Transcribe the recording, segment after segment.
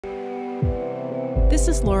This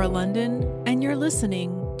is Laura London, and you're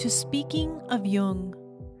listening to Speaking of Jung.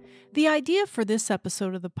 The idea for this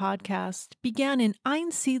episode of the podcast began in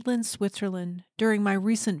Einsiedeln, Switzerland, during my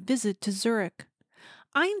recent visit to Zürich.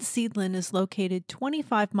 Einsiedeln is located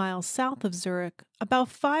 25 miles south of Zürich, about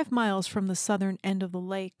 5 miles from the southern end of the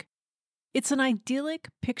lake. It's an idyllic,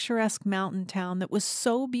 picturesque mountain town that was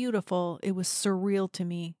so beautiful it was surreal to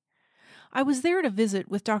me. I was there to visit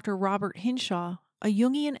with Dr. Robert Hinshaw, a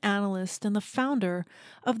Jungian analyst and the founder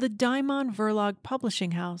of the Daimon Verlag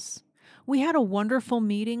publishing house. We had a wonderful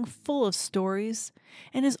meeting full of stories,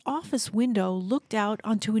 and his office window looked out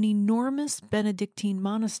onto an enormous Benedictine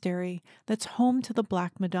monastery that's home to the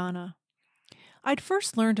Black Madonna. I'd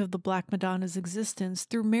first learned of the Black Madonna's existence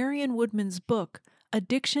through Marion Woodman's book,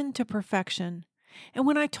 Addiction to Perfection, and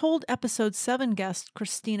when I told episode 7 guest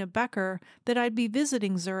Christina Becker that I'd be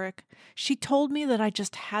visiting Zurich, she told me that I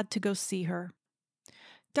just had to go see her.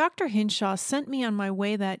 Dr. Hinshaw sent me on my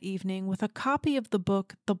way that evening with a copy of the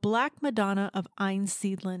book The Black Madonna of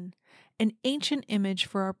Einsiedeln, an ancient image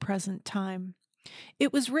for our present time.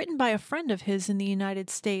 It was written by a friend of his in the United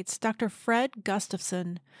States, Dr. Fred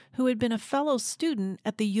Gustafson, who had been a fellow student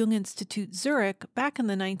at the Jung Institute Zurich back in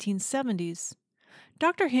the 1970s.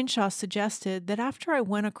 Dr. Hinshaw suggested that after I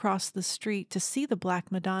went across the street to see the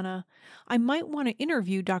Black Madonna, I might want to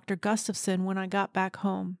interview Dr. Gustafson when I got back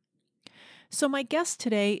home. So my guest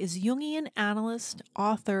today is Jungian analyst,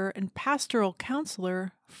 author, and pastoral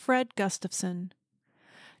counselor Fred Gustafson.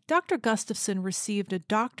 Dr. Gustafson received a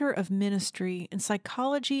Doctor of Ministry in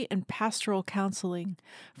Psychology and Pastoral Counseling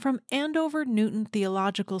from Andover Newton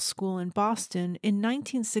Theological School in Boston in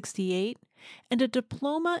 1968 and a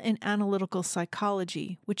Diploma in Analytical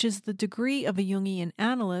Psychology, which is the degree of a Jungian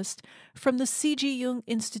analyst, from the C.G. Jung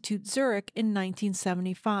Institute Zurich in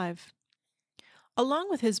 1975. Along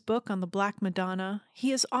with his book on the Black Madonna,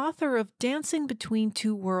 he is author of Dancing Between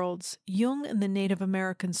Two Worlds, Jung and the Native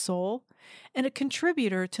American Soul, and a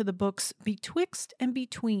contributor to the books Betwixt and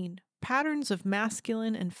Between, Patterns of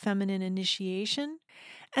Masculine and Feminine Initiation,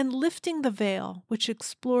 and Lifting the Veil, which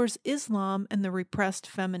explores Islam and the repressed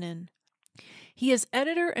feminine. He is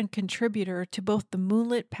editor and contributor to both The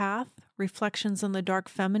Moonlit Path, Reflections on the Dark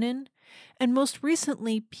Feminine, and most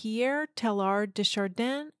recently Pierre Teilhard de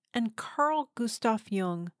Chardin and Carl Gustav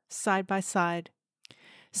Jung, Side by Side.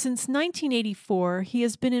 Since 1984, he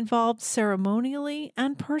has been involved ceremonially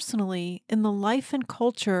and personally in the life and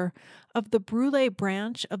culture of the Brule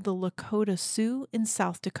branch of the Lakota Sioux in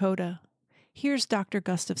South Dakota. Here's Dr.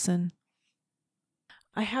 Gustafson.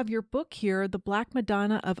 I have your book here, The Black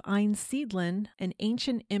Madonna of Einsiedeln, an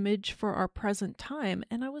ancient image for our present time,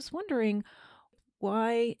 and I was wondering,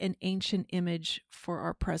 why an ancient image for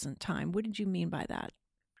our present time? What did you mean by that?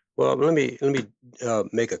 Well, let me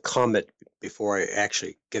make a comment before I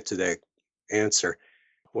actually get to that answer.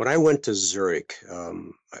 When I went to Zurich,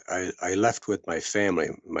 I left with my family,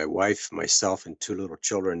 my wife, myself, and 2 little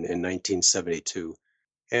children in 1972.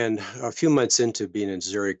 And a few months into being in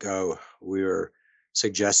Zurich, we were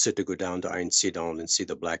suggested to go down to Einsiedeln and see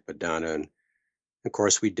the Black Madonna. And of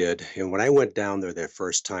course we did. And when I went down there that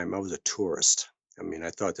first time, I was a tourist. I mean,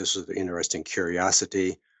 I thought this was an interesting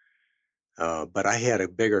curiosity. But I had a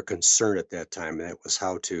bigger concern at that time, and that was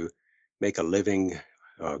how to make a living,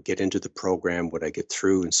 get into the program, would I get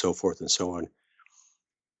through, and so forth and so on.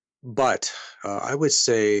 But I would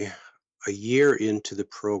say a year into the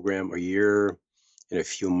program, a year and a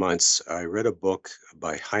few months, I read a book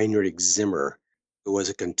by Heinrich Zimmer, who was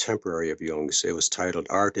a contemporary of Jung's. It was titled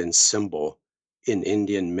Art and Symbol in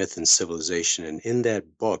Indian Myth and Civilization. And in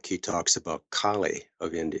that book, he talks about Kali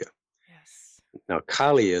of India. Now,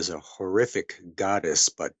 Kali is a horrific goddess,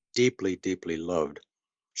 but deeply, deeply loved.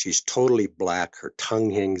 She's totally black. Her tongue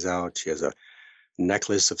hangs out. She has a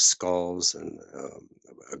necklace of skulls and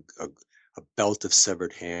a belt of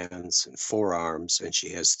severed hands and 4 arms. And she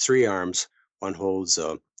has 3 arms. One holds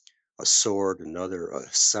a sword, another a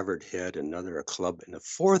severed head, another a club. And the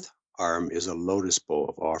 4th arm is a lotus bow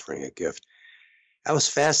of offering a gift. I was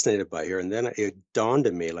fascinated by her. And then it dawned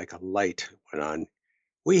on me like a light went on.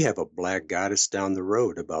 We have a black goddess down the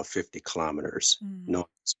road about 50 kilometers, known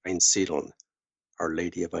as Einsiedeln, Our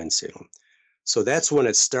Lady of Einsiedeln. So that's when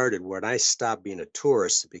it started. When I stopped being a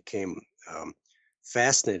tourist, I became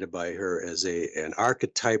fascinated by her as an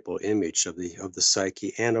archetypal image of the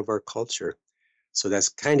psyche and of our culture. So that's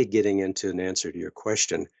kind of getting into an answer to your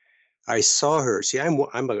question. I saw her. See,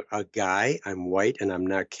 I'm a guy. I'm white, and I'm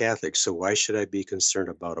not Catholic. So why should I be concerned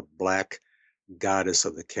about a black goddess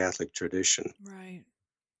of the Catholic tradition? Right.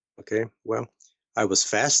 Okay, well, I was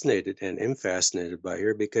fascinated and am fascinated by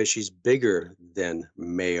her because she's bigger than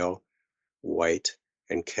male, white,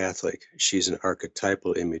 and Catholic. She's an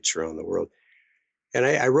archetypal image around the world. And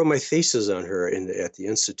I wrote my thesis on her at the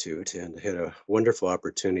Institute and had a wonderful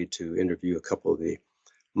opportunity to interview a couple of the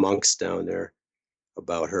monks down there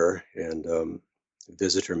about her and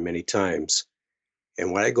visit her many times.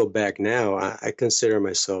 And when I go back now, I consider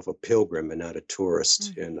myself a pilgrim and not a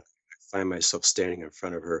tourist. Mm-hmm. And I find myself standing in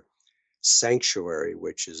front of her sanctuary,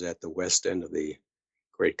 which is at the west end of the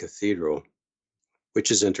great cathedral, which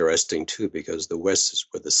is interesting too, because the west is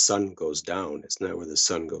where the sun goes down. It's not where the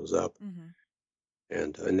sun goes up. Mm-hmm.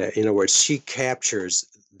 And that, in other words, she captures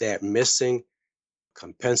that missing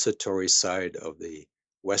compensatory side of the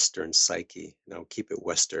Western psyche. Now, keep it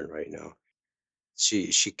Western right now.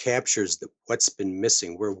 She captures what's been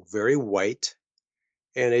missing. We're very white,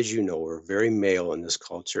 and as you know, we're very male in this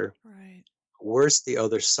culture. Right. Where's the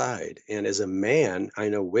other side? And as a man, I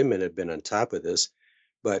know women have been on top of this,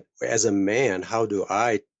 but as a man, how do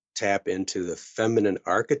I tap into the feminine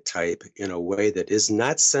archetype in a way that is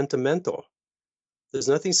not sentimental? There's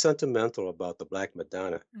nothing sentimental about the Black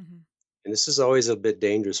Madonna. Mm-hmm. And this is always a bit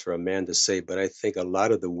dangerous for a man to say, but I think a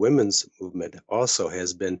lot of the women's movement also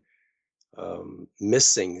has been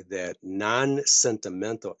missing that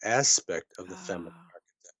non-sentimental aspect of the feminine Ah,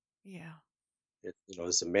 archetype. yeah.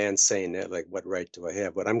 As a man saying that, like, what right do I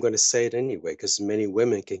have? But I'm going to say it anyway, because many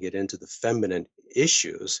women can get into the feminine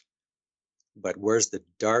issues, but where's the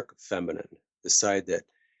dark feminine, the side that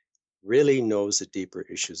really knows the deeper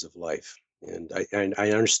issues of life? And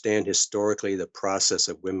I understand historically the process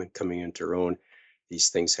of women coming into their own, these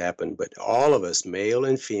things happen, but all of us, male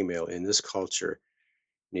and female in this culture,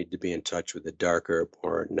 need to be in touch with the darker,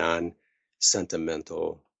 more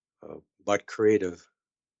non-sentimental, but creative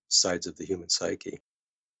sides of the human psyche.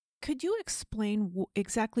 Could you explain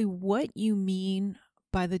exactly what you mean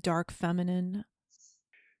by the dark feminine?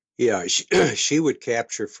 Yeah, she would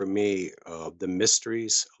capture for me the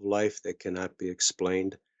mysteries of life that cannot be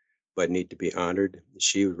explained but need to be honored.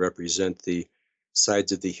 She would represent the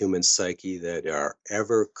sides of the human psyche that are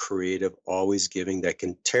ever creative, always giving, that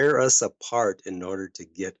can tear us apart in order to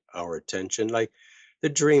get our attention. Like the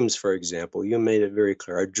dreams, for example, you made it very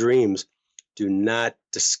clear. Our dreams do not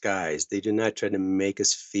disguise, they do not try to make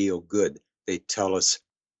us feel good. They tell us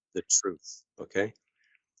the truth. Okay.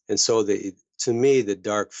 And so to me, the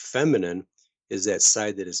dark feminine is that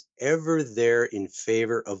side that is ever there in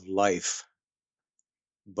favor of life,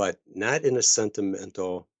 but not in a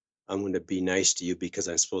sentimental, I'm going to be nice to you because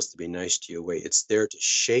I'm supposed to be nice to you way. It's there to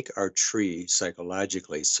shake our tree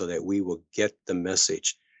psychologically so that we will get the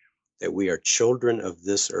message that we are children of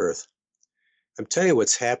this earth. I'm telling you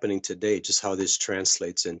what's happening today, just how this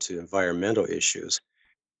translates into environmental issues.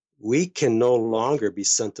 We can no longer be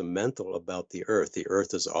sentimental about the earth. The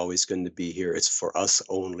earth is always going to be here. It's for us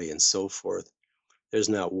only, and so forth. There's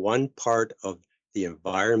not one part of the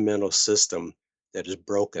environmental system that is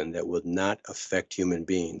broken that will not affect human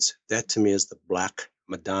beings. That to me is the Black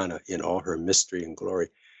Madonna in all her mystery and glory.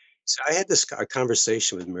 So I had this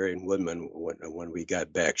conversation with Marion Woodman when we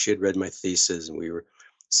got back. She had read my thesis, and we were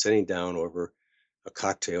sitting down over a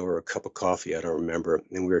cocktail or a cup of coffee, I don't remember,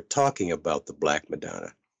 and we were talking about the Black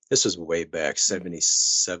Madonna. This was way back,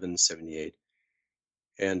 77, 78.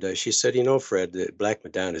 And she said, Fred, the Black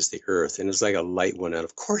Madonna is the earth. And it's like a light went out.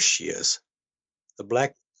 Of course she is. The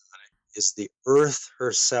Black is the earth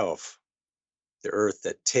herself, the earth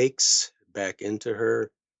that takes back into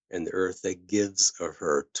her and the earth that gives of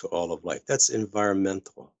her to all of life. That's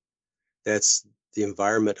environmental. That's the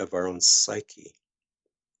environment of our own psyche.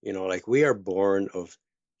 Like we are born of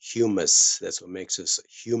humus. That's what makes us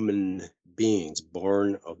human beings,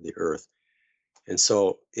 born of the earth. And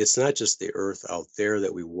so it's not just the earth out there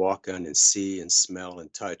that we walk on and see and smell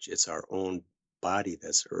and touch. It's our own body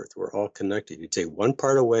that's earth. We're all connected. You take one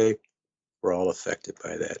part away, we're all affected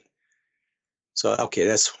by that. So, okay,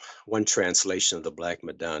 that's one translation of the Black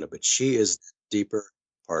Madonna, but she is the deeper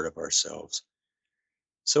part of ourselves.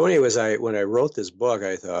 So anyways, when I wrote this book,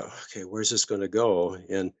 I thought, okay, where's this going to go?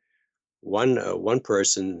 And one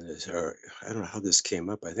person, or I don't know how this came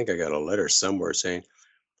up. I think I got a letter somewhere saying,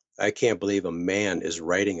 I can't believe a man is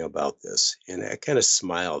writing about this. And I kind of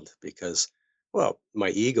smiled because, well, my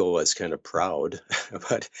ego was kind of proud,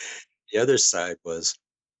 but the other side was,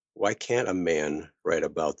 why can't a man write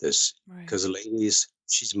about this? Right. Because ladies,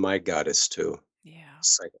 she's my goddess too, Yeah.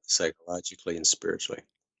 psychologically and spiritually.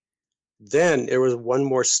 Then there was one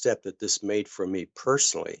more step that this made for me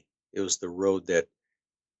personally. It was the road that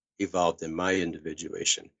evolved in my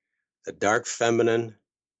individuation. The dark feminine,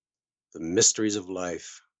 the mysteries of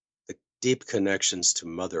life, the deep connections to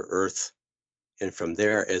Mother Earth, and from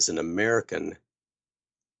there, as an American,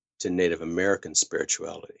 to Native American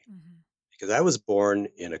spirituality. Mm-hmm. because I was born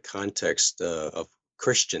in a context of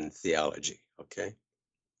Christian theology. Okay,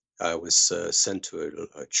 I was sent to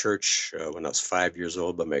a church when I was 5 years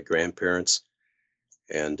old by my grandparents,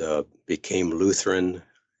 and became Lutheran.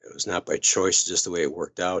 It was not by choice, just the way it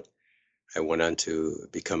worked out. I went on to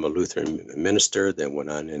become a Lutheran minister, then went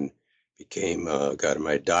on and became got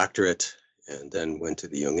my doctorate, and then went to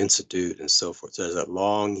the Jung Institute and so forth. So there's a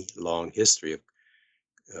long, long history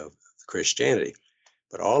of Christianity.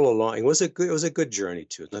 But all along, it was a good journey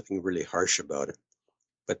too. Nothing really harsh about it.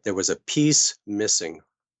 But there was a piece missing,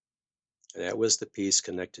 and that was the piece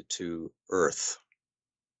connected to Earth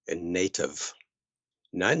and native,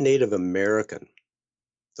 not Native American,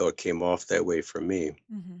 though it came off that way for me,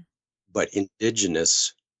 but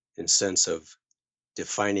indigenous in sense of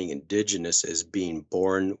defining indigenous as being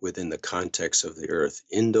born within the context of the earth.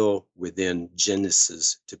 Indo within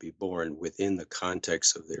Genesis, to be born within the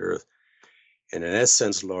context of the earth. And in that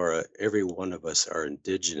sense, Laura, every one of us are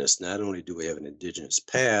indigenous. Not only do we have an indigenous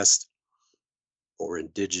past, but we're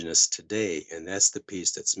indigenous today. And that's the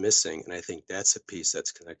piece that's missing. And I think that's a piece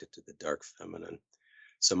that's connected to the dark feminine.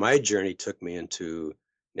 So my journey took me into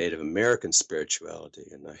Native American spirituality,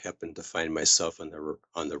 and I happened to find myself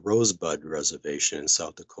on the Rosebud Reservation in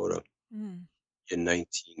South Dakota in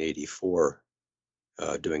 1984,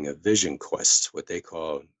 doing a vision quest, what they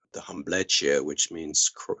call the Hambleche, which means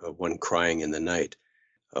one crying in the night,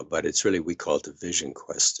 but it's really, we call it the vision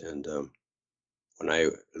quest. And when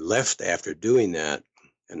I left after doing that,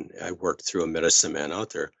 and I worked through a medicine man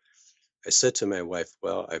out there, I said to my wife,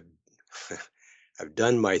 well, I've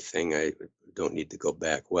done my thing. I don't need to go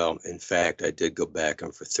back. Well, in fact, I did go back,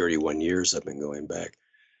 and for 31 years I've been going back.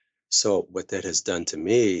 So what that has done to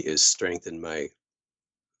me is strengthen my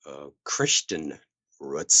Christian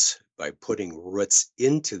roots by putting roots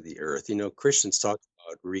into the earth. You know, Christians talk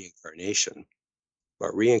about reincarnation,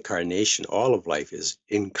 but reincarnation, all of life is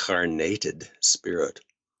incarnated spirit.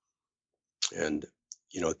 And,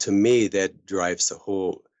 you know, to me, that drives the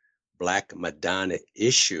whole Black Madonna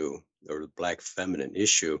issue, or the Black feminine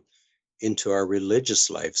issue, into our religious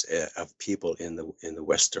lives of people in the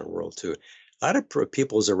Western world too. A lot of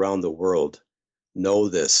peoples around the world know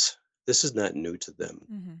this. This is not new to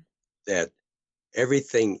them, that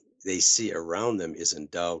everything they see around them is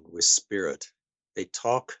endowed with spirit. They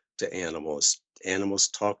talk to animals. Animals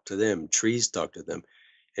talk to them. Trees talk to them.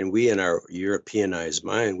 And we, in our Europeanized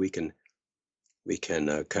mind, we can kind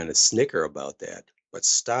of snicker about that. But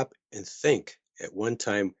stop and think. At one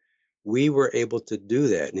time, we were able to do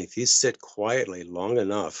that. And if you sit quietly long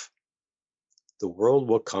enough, the world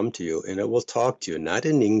will come to you and it will talk to you, not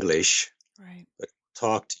in English, right, but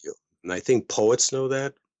talk to you. And I think poets know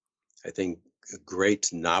that. I think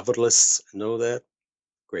great novelists know that.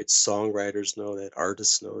 Great songwriters know that.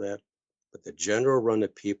 Artists know that. But the general run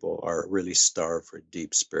of people are really starved for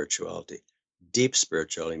deep spirituality. Deep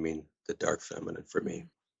spirituality, I mean the dark feminine for me.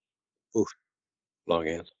 Oof, long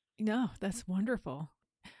answer. No, that's wonderful.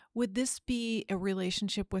 Would this be a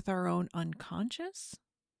relationship with our own unconscious?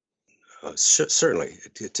 Certainly,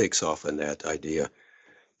 it takes off on that idea,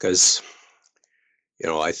 because, you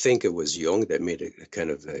know, I think it was Jung that made it kind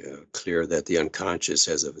of clear that the unconscious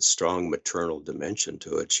has a strong maternal dimension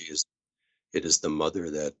to it. It is the mother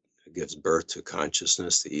that gives birth to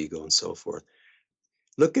consciousness, the ego, and so forth.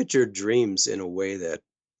 Look at your dreams in a way that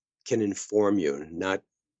can inform you, not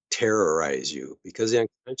terrorize you, because the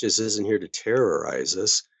unconscious isn't here to terrorize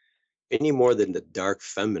us any more than the dark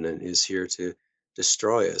feminine is here to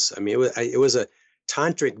destroy us. I mean, it was a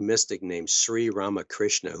tantric mystic named Sri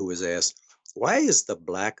Ramakrishna who was asked, why is the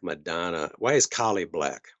Black Madonna, why is Kali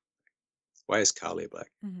black? Why is Kali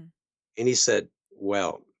black? And he said,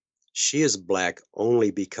 well, she is black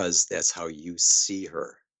only because that's how you see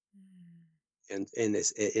her. And in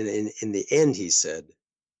the end, he said,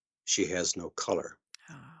 she has no color.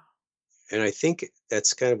 And I think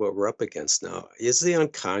that's kind of what we're up against now. Is the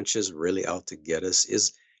unconscious really out to get us?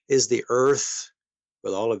 Is the earth,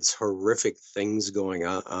 with all of its horrific things going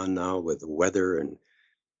on now with the weather and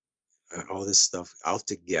all this stuff, out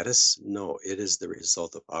to get us? No, it is the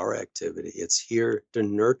result of our activity. It's here to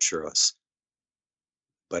nurture us.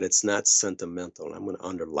 But it's not sentimental. And I'm going to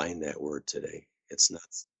underline that word today. It's not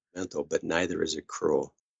sentimental, but neither is it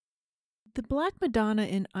cruel. The Black Madonna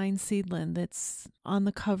in Einsiedeln that's on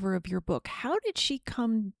the cover of your book, how did she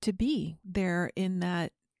come to be there in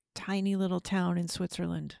that tiny little town in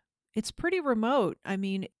Switzerland? It's pretty remote. I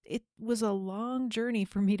mean, it was a long journey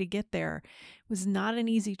for me to get there. It was not an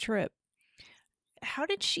easy trip. How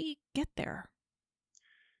did she get there?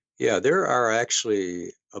 Yeah, there are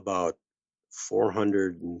actually about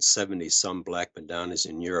 470 some Black Madonnas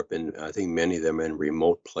in Europe, and I think many of them in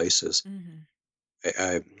remote places. Hmm.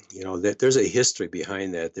 There's a history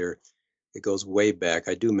behind that. It goes way back.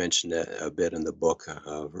 I do mention that a bit in the book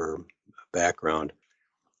of her background,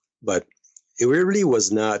 but it really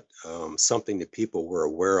was not something that people were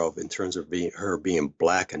aware of in terms of her being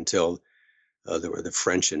Black until the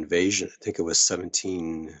French invasion. I think it was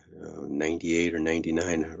 1798 or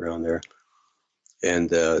 99, around there. And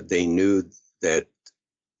they knew that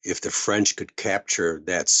if the French could capture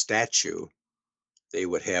that statue, they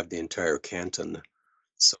would have the entire canton.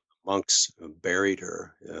 So the monks buried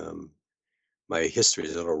her. My history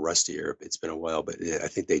is a little rusty here. It's been a while, but I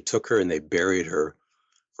think they took her and they buried her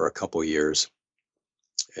for a couple years.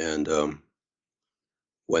 And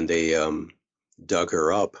when they dug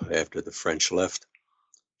her up after the French left,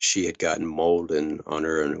 she had gotten mold on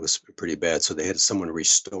her, and it was pretty bad. So they had someone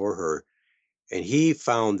restore her. And he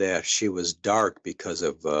found that she was dark because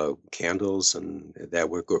of candles and that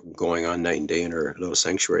were going on night and day in her little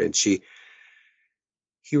sanctuary. And he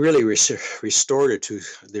really restored her to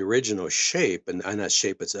the original shape, and not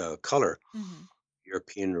shape, it's color. Hmm.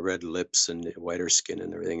 European red lips and whiter skin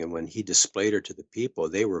and everything. And when he displayed her to the people,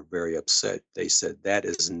 they were very upset. They said, "That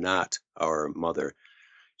is not our mother.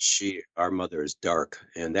 Our mother is dark."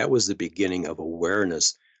 And that was the beginning of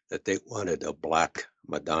awareness that they wanted a Black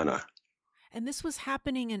Madonna. And this was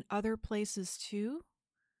happening in other places too?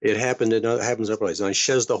 It happens other places. On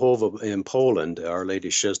Częstochowa in Poland, Our Lady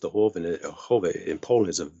Częstochowa in Poland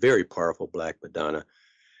is a very powerful Black Madonna.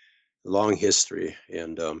 Long history.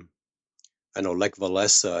 And I know Lech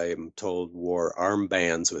Walesa, I'm told, wore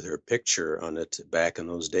armbands with her picture on it back in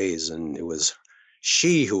those days. And it was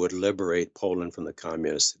she who would liberate Poland from the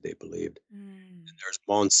communists, they believed. Mm. And there's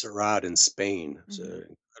Montserrat in Spain. It's Hmm. an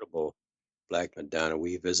incredible Black Madonna.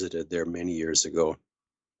 We visited there many years ago.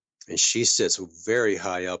 And she sits very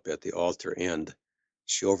high up at the altar end.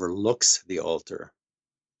 She overlooks the altar.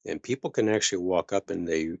 And people can actually walk up and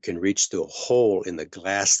they can reach to a hole in the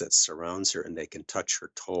glass that surrounds her and they can touch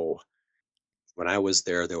her toe. When I was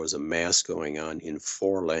there was a mass going on in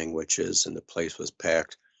 4 languages and the place was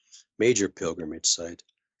packed. Major pilgrimage site.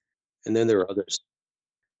 And then there are others.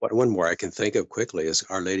 One more I can think of quickly is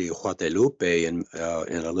Our Lady of Guadalupe in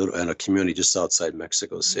a community just outside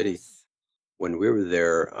Mexico City. Yes. When we were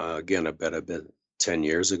there, again, I bet 10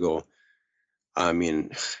 years ago. I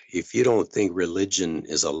mean, if you don't think religion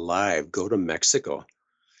is alive, go to Mexico.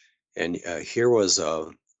 And here was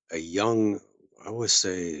a young, I would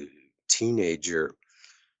say, teenager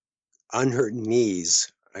on her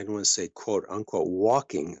knees. I don't want to say quote unquote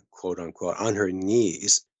walking, quote unquote, on her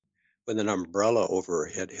knees with an umbrella over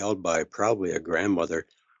her head held by probably a grandmother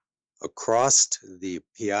across the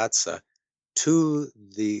piazza to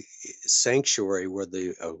the sanctuary where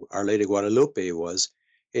the Our Lady Guadalupe was,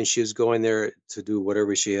 and she was going there to do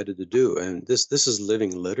whatever she had to do. And this is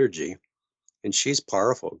living liturgy, and she's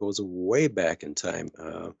powerful. It goes way back in time.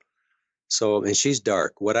 And she's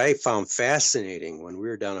dark. What I found fascinating when we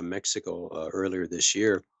were down in Mexico earlier this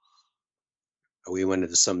year, we went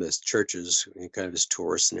into some of these churches, kind of as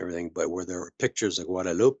tourists and everything, but where there were pictures of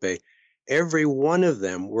Guadalupe, every one of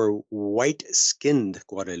them were white-skinned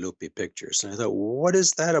Guadalupe pictures. And I thought, what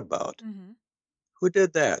is that about? Hmm. Who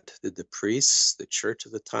did that? Did the priests, the church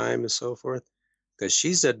of the time, and so forth? Because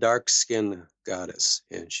she's a dark-skinned goddess,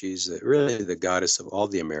 and she's really the goddess of all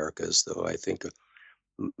the Americas, though I think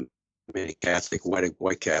many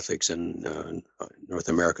white Catholics in North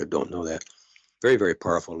America don't know that. Very, very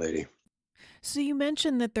powerful lady. So you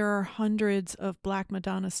mentioned that there are hundreds of Black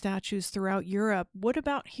Madonna statues throughout Europe. What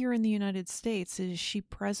about here in the United States? Is she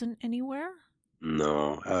present anywhere?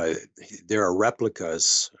 No, there are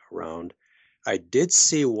replicas around. I did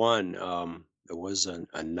see one. It was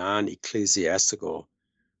a non-ecclesiastical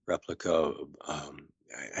replica.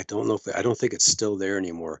 I don't know I don't think it's still there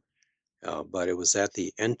anymore. But it was at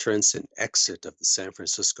the entrance and exit of the San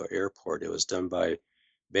Francisco airport. It was done by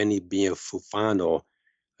Benny Biafufano,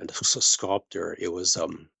 a sculptor. It was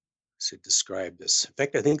to describe this. In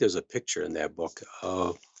fact, I think there's a picture in that book.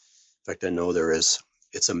 In fact, I know there is.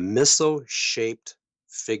 It's a missile-shaped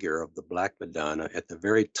figure of the Black Madonna. At the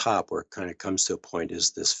very top, where it kind of comes to a point,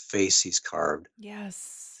 is this face he's carved.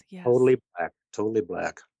 Yes, yes. Totally black, totally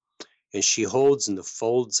black. And she holds in the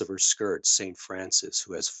folds of her skirt St. Francis,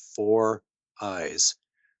 who has 4 eyes,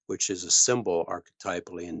 which is a symbol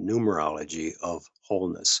archetypally in numerology of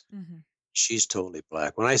wholeness. Hmm. She's totally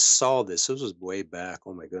black. When I saw this was way back,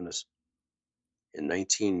 oh my goodness, in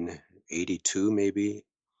 1982 maybe.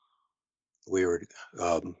 We were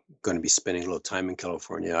going to be spending a little time in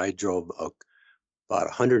California. I drove about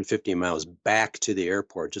 150 miles back to the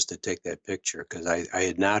airport just to take that picture because I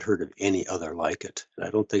had not heard of any other like it. And I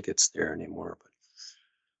don't think it's there anymore,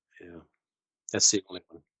 but yeah, that's the only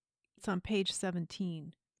one. It's on page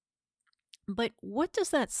 17. But what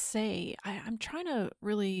does that say? I'm trying to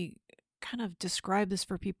really kind of describe this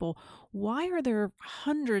for people. Why are there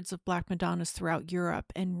hundreds of Black Madonnas throughout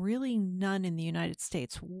Europe and really none in the United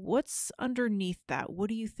States? What's underneath that? What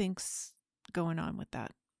do you think's going on with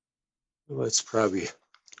that? Well, it's probably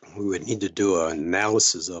we would need to do an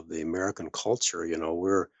analysis of the American culture.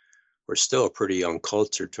 We're still a pretty young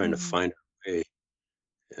culture trying to Hmm. find our way,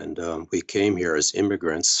 and we came here as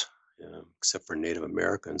immigrants, except for Native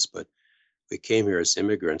Americans, but we came here as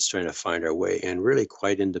immigrants trying to find our way and really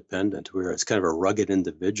quite independent. It's kind of a rugged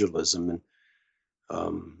individualism. And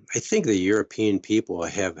I think the European people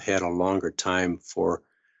have had a longer time for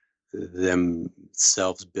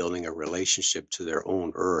themselves building a relationship to their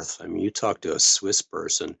own earth. I mean, you talk to a Swiss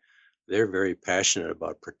person, they're very passionate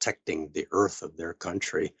about protecting the earth of their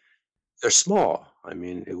country. They're small. I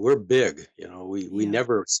mean, we're big, we Yeah.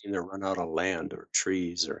 never seem to run out of land or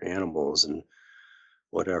trees or animals and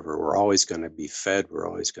whatever. We're always going to be fed. We're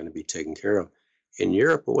always going to be taken care of. In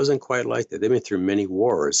Europe, it wasn't quite like that. They've been through many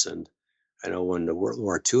wars. And I know when the World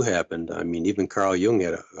War II happened, I mean, even Carl Jung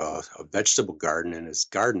had a vegetable garden in his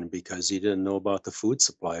garden because he didn't know about the food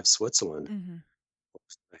supply of Switzerland. Hmm.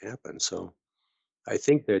 What happened. So I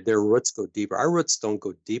think that their roots go deeper. Our roots don't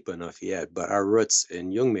go deep enough yet, but our roots,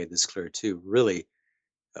 and Jung made this clear too, really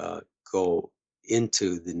uh, go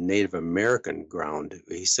into the Native American ground.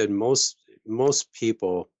 He said most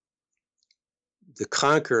people, the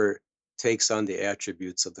conqueror takes on the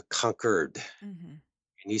attributes of the conquered, Hmm.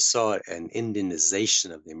 and he saw an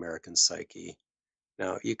Indianization of the American psyche.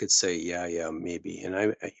 Now you could say, yeah, maybe, and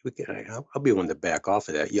I'll be one to back off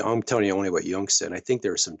of that. Yeah, I'm telling you only what Jung said. And I think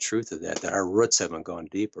there's some truth to that. That our roots haven't gone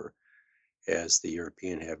deeper as the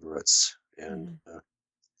European have roots, and Hmm.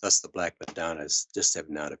 thus the Black Madonnas just have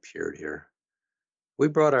not appeared here. We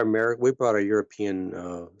brought our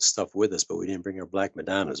European stuff with us, but we didn't bring our Black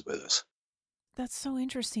Madonnas with us. That's so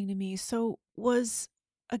interesting to me.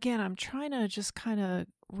 Again, I'm trying to just kind of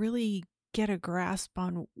really get a grasp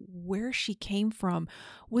on where she came from.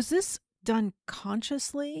 Was this done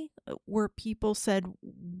consciously, where people said,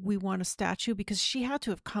 we want a statue? Because she had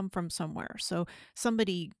to have come from somewhere. So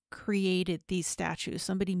somebody created these statues,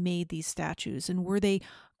 somebody made these statues. And were they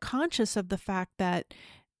conscious of the fact that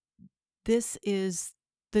this is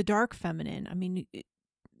the dark feminine? I mean,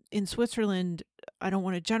 in Switzerland, I don't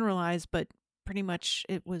want to generalize, but pretty much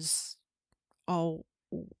it was all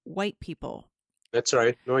white people. That's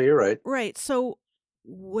right. No, you're right. Right. So,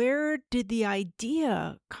 where did the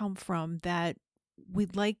idea come from that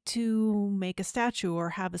we'd like to make a statue or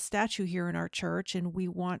have a statue here in our church and we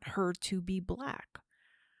want her to be black?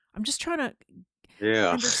 I'm just trying to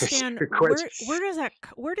Yeah. understand Good question.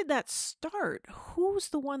 where did that start? Who's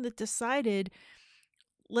the one that decided,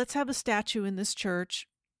 let's have a statue in this church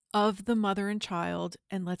of the mother and child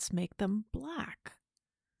and let's make them black?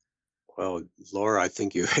 Well, Laura, I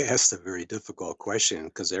think you asked a very difficult question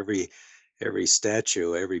because every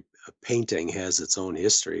statue, every painting has its own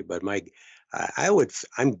history. But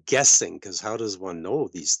I'm guessing, because how does one know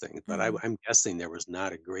these things? But Hmm. I'm guessing there was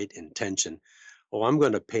not a great intention. Oh, I'm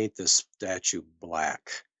going to paint this statue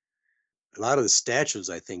black. A lot of the statues,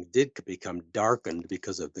 I think, did become darkened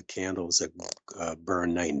because of the candles that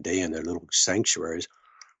burn night and day in their little sanctuaries.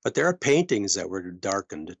 But there are paintings that were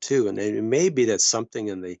darkened too, and it may be that something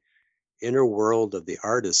in the inner world of the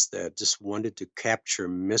artist that just wanted to capture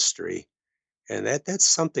mystery, and that's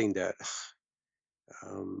something that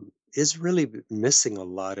is really missing a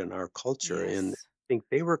lot in our culture. And I Yes. think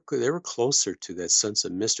they were closer to that sense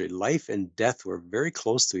of mystery. Life and death were very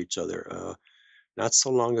close to each other. Not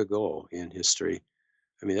so long ago in history.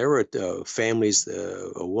 I mean, there were families.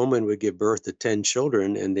 A woman would give birth to 10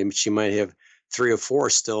 children, and then she might have 3 or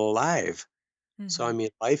 4 still alive. So I Hmm. mean,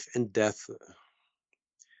 life and death,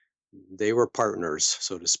 they were partners,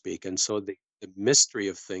 so to speak. And so the mystery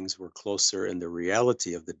of things were closer, and the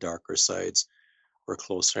reality of the darker sides were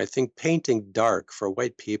closer. I think painting dark for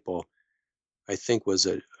white people, I think, was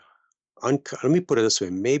let me put it this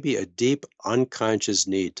way, maybe a deep unconscious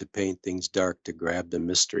need to paint things dark to grab the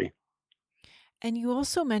mystery. And you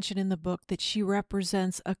also mention in the book that she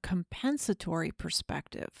represents a compensatory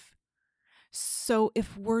perspective. So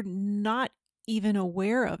if we're not even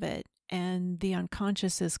aware of it and the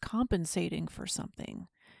unconscious is compensating for something,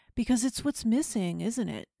 because it's what's missing, isn't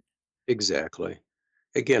it? Exactly.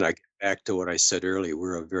 Again, I get back to what I said earlier.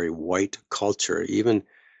 We're a very white culture. Even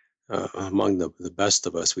among the best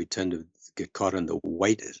of us, we tend to get caught in the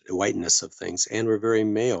whiteness of things, and we're very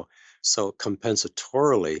male. So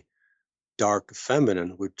compensatorily, dark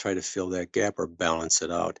feminine would try to fill that gap or balance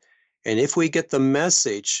it out. And if we get the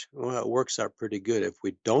message, well, it works out pretty good. If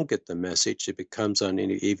we don't get the message, it becomes on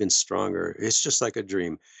even stronger. It's just like a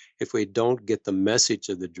dream. If we don't get the message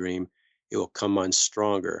of the dream, it will come on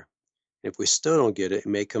stronger. If we still don't get it, it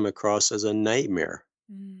may come across as a nightmare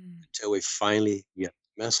Mm. until we finally get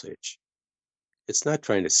the message. It's not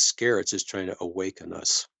trying to scare, it's just trying to awaken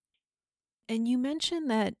us. And you mentioned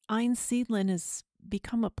that Einsiedeln has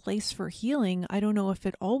become a place for healing. I don't know if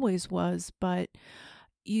it always was, but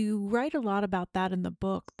you write a lot about that in the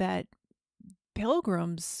book, that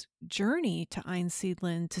pilgrims journey to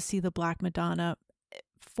Einsiedeln to see the Black Madonna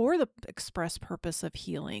for the express purpose of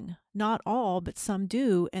healing. Not all, but some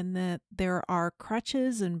do, and that there are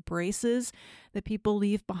crutches and braces that people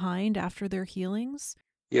leave behind after their healings.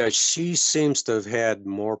 Yeah, she seems to have had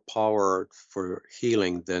more power for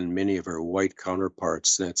healing than many of her white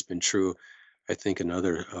counterparts. That's been true, I think, in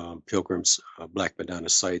other pilgrims, Black Madonna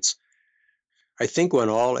sites. I think when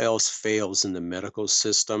all else fails in the medical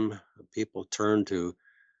system, people turn to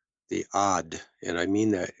the odd, and I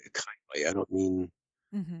mean that kindly. I don't mean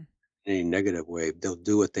Mm-hmm. in any negative way. They'll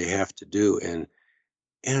do what they have to do, and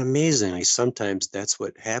amazingly, sometimes that's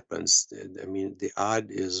what happens. I mean, the odd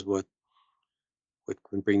is what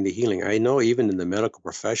can bring the healing. I know even in the medical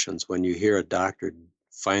professions, when you hear a doctor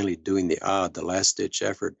finally doing the odd, the last ditch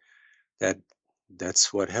effort, that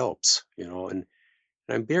that's what helps, and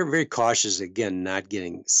I'm very, very cautious, again, not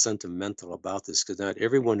getting sentimental about this, because not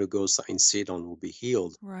everyone who goes to Einsiedeln will be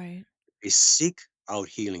healed. Right. They seek out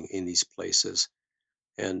healing in these places.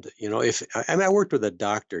 And, if I worked with a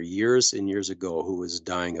doctor years and years ago who was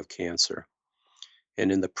dying of cancer.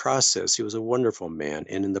 And in the process, he was a wonderful man.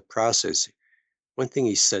 And in the process, one thing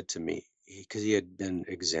he said to me, because he had been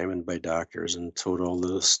examined by doctors and told all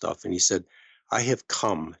this stuff, and he said, I have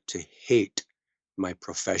come to hate my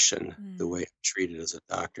profession, the way Mm. I'm treated as a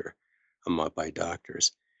doctor by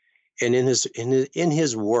doctors. And in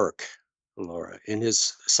his work, Laura, in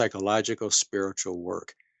his psychological spiritual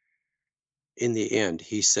work, in the end,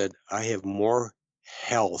 he said, I have more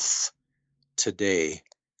health today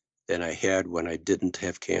than I had when I didn't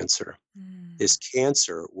have cancer. His Mm.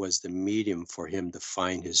 cancer was the medium for him to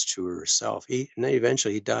find his truer self. And then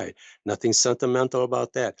eventually he died. Nothing sentimental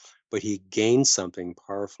about that, but he gained something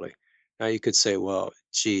powerfully. Now you could say, well,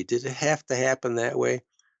 gee, did it have to happen that way?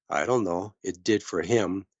 I don't know. It did for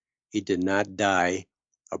him. He did not die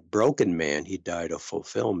a broken man. He died a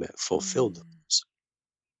fulfilled. Mm.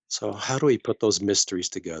 So how do we put those mysteries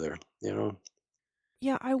together?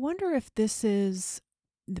 Yeah, I wonder if this is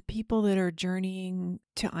the people that are journeying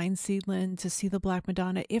to Einsiedeln to see the Black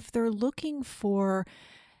Madonna, if they're looking for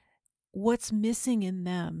what's missing in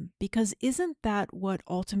them, because isn't that what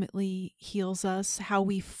ultimately heals us? How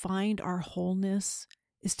we find our wholeness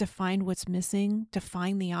is to find what's missing, to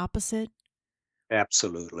find the opposite.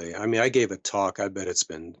 Absolutely. I mean, I gave a talk, I bet it's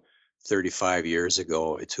been 35 years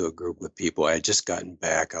ago, to a group of people. I had just gotten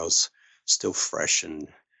back. I was still fresh and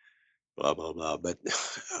blah, blah, blah. But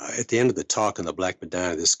at the end of the talk on the Black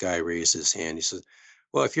Madonna, this guy raised his hand. He says,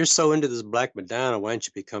 well, if you're so into this Black Madonna, why don't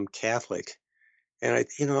you become Catholic? And I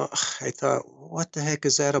thought, what the heck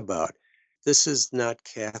is that about? This is not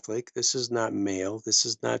Catholic. This is not male. This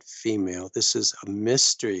is not female. This is a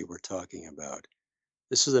mystery we're talking about.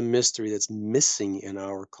 This is a mystery that's missing in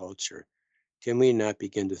our culture. Can we not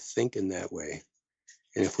begin to think in that way?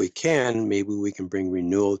 And if we can, maybe we can bring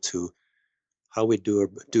renewal to how we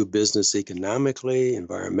do business economically,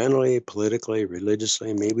 environmentally, politically,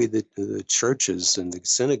 religiously. Maybe the churches and the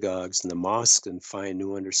synagogues and the mosques and find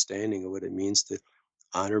new understanding of what it means to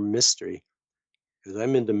honor mystery. Because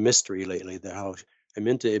I'm into mystery lately. I'm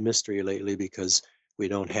into mystery lately because we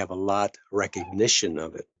don't have a lot recognition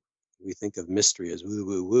of it. We think of mystery as woo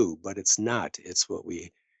woo woo, but it's not. It's what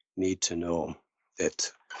we need to know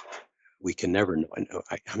that we can never know.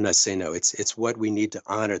 I'm not saying no. It's what we need to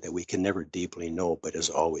honor that we can never deeply know, but is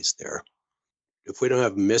always there. If we don't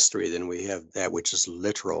have mystery, then we have that which is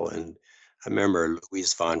literal. And I remember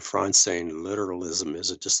Louise von Franz saying literalism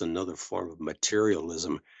is just another form of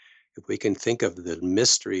materialism. If we can think of the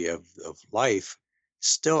mystery of life,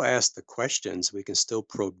 still ask the questions, we can still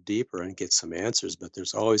probe deeper and get some answers, but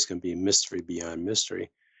there's always going to be mystery beyond mystery.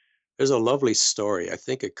 There's a lovely story. I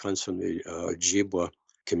think it comes from the Ojibwa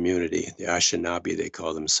community, the Anishinaabe, they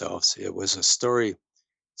call themselves. It was a story,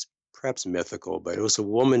 it's perhaps mythical, but it was a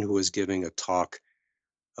woman who was giving a talk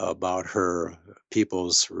about her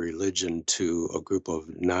people's religion to a group of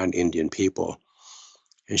non-Indian people.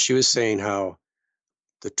 And she was saying how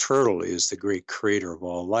the turtle is the great creator of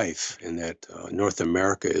all life, and that North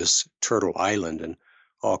America is Turtle Island, and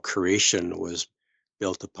all creation was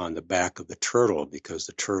built upon the back of the turtle because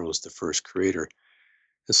the turtle is the first creator.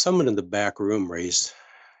 And someone in the back room raised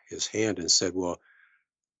his hand and said, well,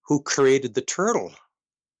 who created the turtle?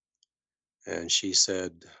 And she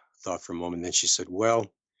said, thought for a moment, then she said, well,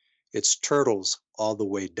 it's turtles all the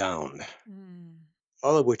way down.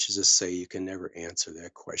 All of which is to say you can never answer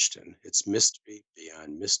that question. It's mystery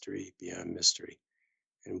beyond mystery beyond mystery.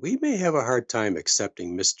 And we may have a hard time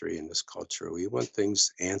accepting mystery in this culture. We want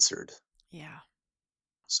things answered. Yeah.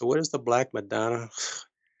 So what is the Black Madonna?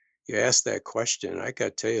 You asked that question. I got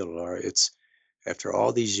to tell you, Laura, it's after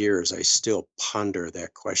all these years, I still ponder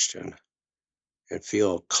that question and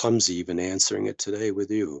feel clumsy even answering it today with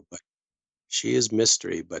you. But she is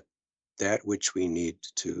mystery, but that which we need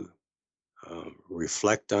to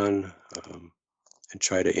reflect on and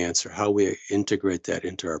try to answer how we integrate that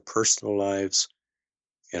into our personal lives,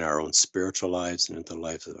 in our own spiritual lives, and into the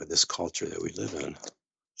lives of this culture that we live in.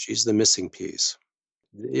 She's the missing piece.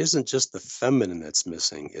 It isn't just the feminine that's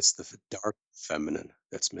missing, it's the dark feminine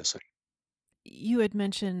that's missing. You had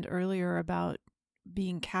mentioned earlier about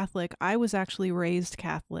being Catholic. I was actually raised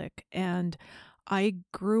Catholic, and I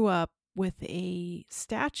grew up with a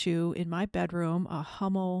statue in my bedroom, a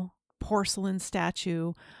Hummel porcelain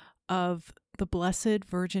statue of the Blessed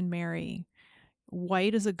Virgin Mary,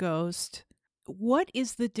 white as a ghost. What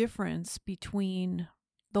is the difference between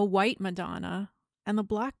the white Madonna and the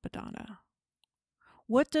Black Madonna?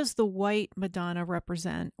 What does the white Madonna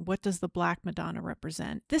represent? What does the Black Madonna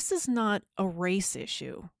represent? This is not a race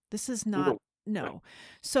issue. This is not, no.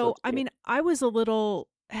 So, I mean, I was a little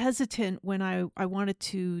hesitant when I wanted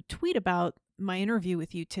to tweet about my interview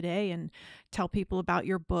with you today and tell people about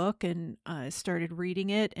your book, and started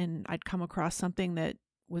reading it, and I'd come across something that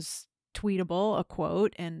was tweetable, a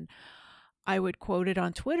quote, and I would quote it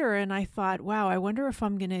on Twitter, and I thought, wow, I wonder if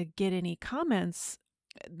I'm going to get any comments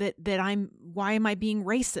that why am I being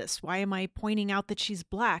racist? Why am I pointing out that she's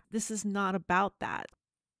Black? This is not about that.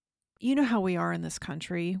 You know how we are in this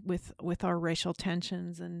country with our racial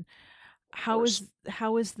tensions, and how is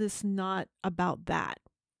this not about that?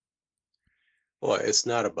 Well, it's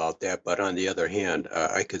not about that, but on the other hand,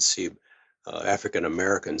 I could see African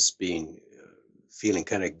Americans feeling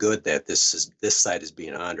kind of good that this side is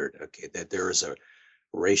being honored. Okay, that there is a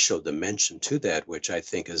racial dimension to that, which I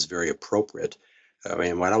think is very appropriate. I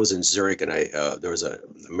mean, when I was in Zürich, and there was an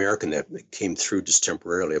American that came through just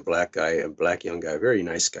temporarily, a black guy, a black young guy, very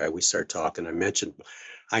nice guy. We started talking. I mentioned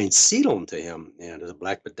Einsiedeln to him, and as a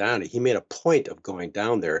Black Madonna, he made a point of going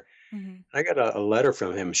down there. Mm-hmm. I got a letter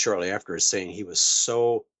from him shortly after saying he was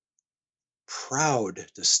so proud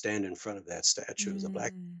to stand in front of that statue as a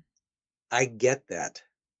black. I get that,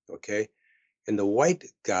 okay? And the white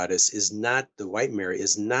goddess is not, the white Mary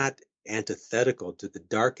is not antithetical to the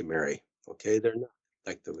dark Mary, okay? They're not.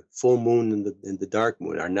 Like the full moon and the dark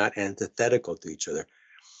moon are not antithetical to each other.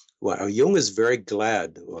 Well, Jung is very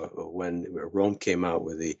glad when Rome came out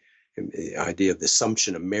with the idea of the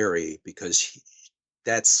Assumption of Mary, because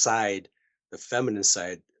that side, the feminine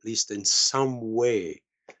side, at least in some way,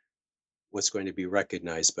 was going to be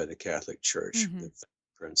recognized by the Catholic Church, the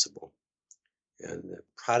principle. And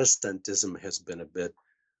Protestantism has been a bit,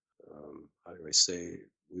 how do I say,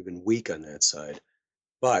 we've been weak on that side.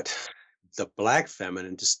 But the Black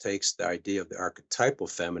feminine just takes the idea of the archetypal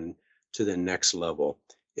feminine to the next level.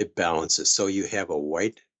 It balances. So you have a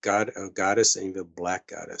white goddess and you have a Black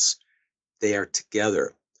goddess. They are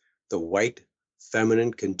together. The white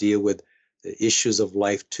feminine can deal with the issues of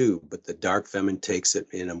life too, but the dark feminine takes it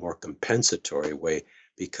in a more compensatory way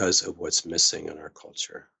because of what's missing in our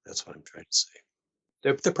culture. That's what I'm trying to say.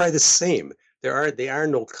 They're probably the same. They are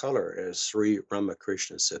no color, as Sri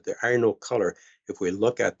Ramakrishna said. There are no color if we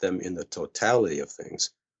look at them in the totality of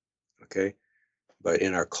things. Okay, but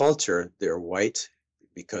in our culture, they're white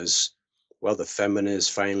because, well, the feminine is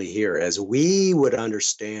finally here, as we would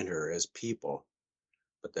understand her as people.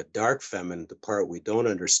 But the dark feminine, the part we don't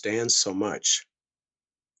understand so much,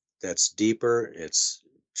 that's deeper. It's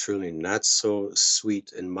truly not so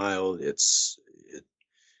sweet and mild. It's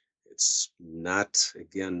not,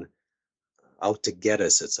 again, out to get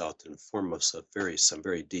us. It's out to inform us of some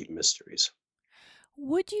very deep mysteries.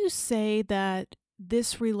 Would you say that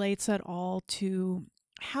this relates at all to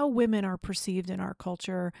how women are perceived in our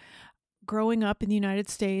culture? Growing up in the United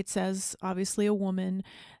States as obviously a woman,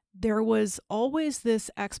 there was always this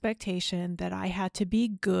expectation that I had to be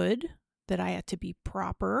good, that I had to be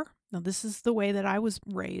proper. Now, this is the way that I was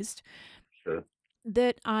raised. Sure.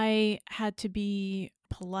 That I had to be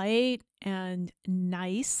polite and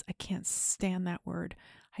nice. I can't stand that word.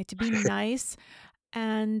 I had to be nice.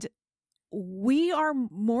 And we are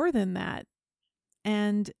more than that.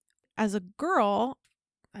 And as a girl,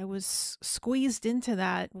 I was squeezed into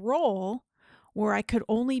that role where I could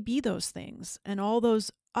only be those things. And all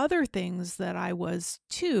those other things that I was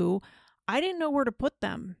too, I didn't know where to put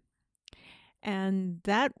them. And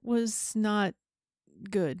that was not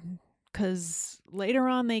good because later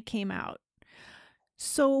on they came out.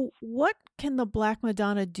 So, what can the Black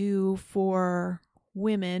Madonna do for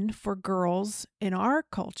women, for girls in our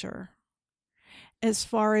culture, as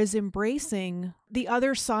far as embracing the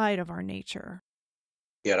other side of our nature?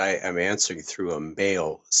 Yet I'm answering through a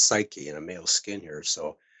male psyche and a male skin here,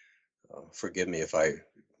 so forgive me if I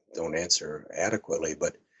don't answer adequately.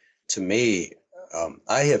 But to me,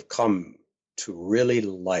 I have come to really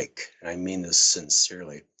like, and I mean this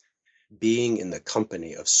sincerely, being in the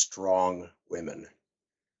company of strong women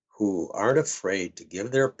who aren't afraid to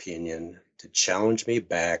give their opinion, to challenge me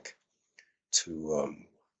back, to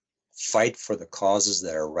fight for the causes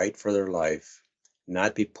that are right for their life,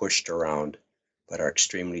 not be pushed around, but are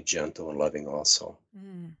extremely gentle and loving also.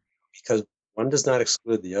 Mm. Because one does not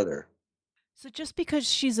exclude the other. So, just because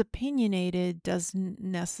she's opinionated doesn't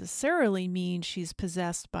necessarily mean she's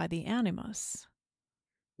possessed by the animus.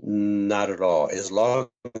 Not at all. As long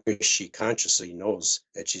as she consciously knows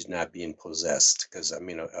that she's not being possessed. Because, I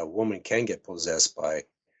mean, a woman can get possessed by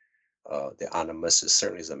the animus, as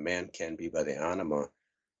certainly as a man can be by the anima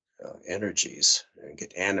energies and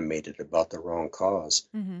get animated about the wrong cause.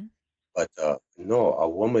 Mm-hmm. But no, a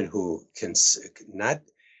woman who can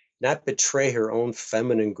not betray her own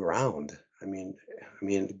feminine ground. I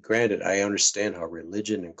mean, granted, I understand how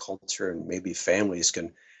religion and culture and maybe families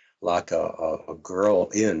can lock a girl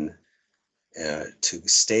in to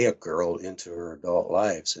stay a girl into her adult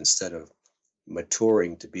lives instead of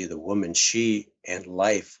maturing to be the woman she and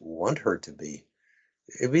life want her to be.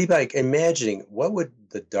 It'd be like imagining what would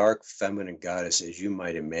the dark feminine goddess, as you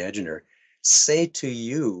might imagine her, say to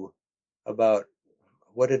you about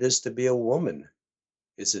what it is to be a woman.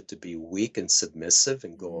 Is it to be weak and submissive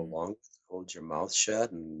and go Mm. along, hold your mouth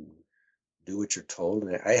shut and do what you're told?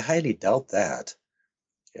 And I highly doubt that.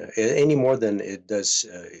 Any more than it does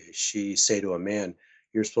she say to a man,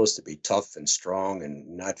 you're supposed to be tough and strong and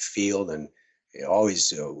not feel and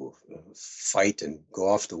always fight and go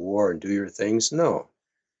off to war and do your things. No,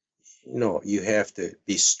 you have to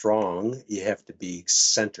be strong. You have to be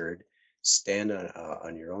centered, stand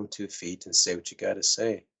on your own 2 feet and say what you got to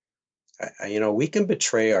say. We can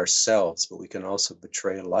betray ourselves, but we can also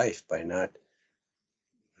betray life by not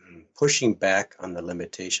pushing back on the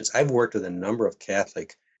limitations. I've worked with a number of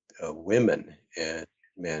Catholic women and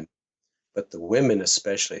men, but the women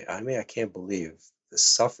especially, I mean, I can't believe the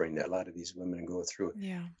suffering that a lot of these women go through.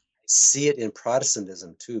 Yeah. I see it in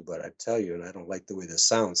Protestantism too, but I tell you, and I don't like the way this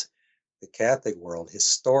sounds, the Catholic world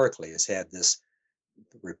historically has had this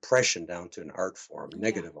repression down to an art form, Yeah.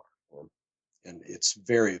 negative art form. And it's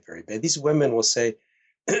very, very bad. These women will say,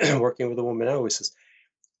 working with a woman, I always says,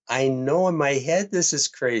 I know in my head this is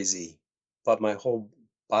crazy, but my whole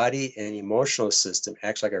body and emotional system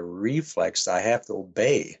acts like a reflex. I have to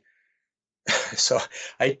obey. So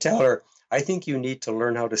I tell her, I think you need to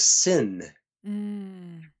learn how to sin.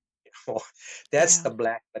 Mm. That's Yeah. the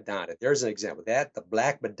Black Madonna. There's an example. That the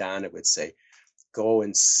Black Madonna would say, go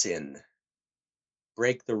and sin,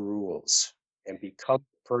 break the rules, and become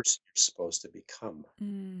the person you're supposed to become.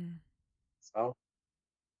 Mm. So,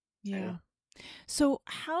 yeah. Yeah. So,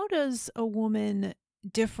 how does a woman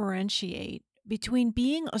differentiate between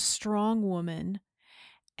being a strong woman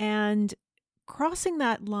and crossing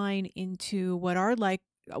that line into what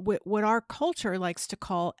our culture likes to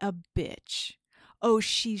call a bitch? Oh,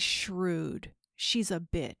 she's shrewd. She's a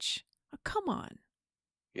bitch. Oh, come on.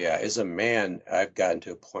 Yeah, as a man, I've gotten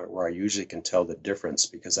to a point where I usually can tell the difference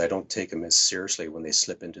because I don't take them as seriously when they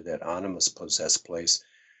slip into that animus possessed place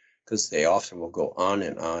because they often will go on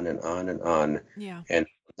and on and on and on Yeah. and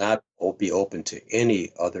not be open to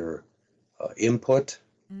any other input.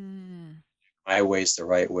 Mm. My way's the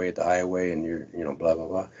right way, the highway, and blah, blah,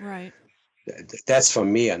 blah. Right. That's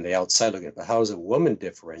from me on the outside looking at it. But how does a woman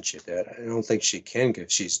differentiate that? I don't think she can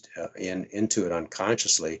if she's into it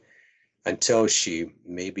unconsciously until she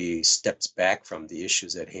maybe steps back from the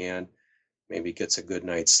issues at hand, maybe gets a good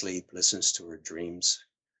night's sleep, listens to her dreams,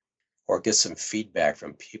 or gets some feedback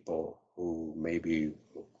from people who maybe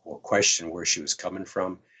will question where she was coming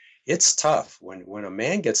from. It's tough when a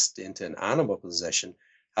man gets into an animal possession.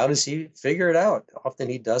 How does he figure it out? Often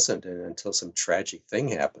he doesn't until some tragic thing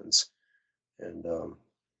happens. And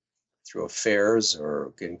through affairs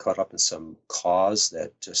or getting caught up in some cause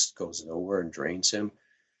that just goes nowhere and drains him.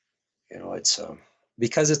 It's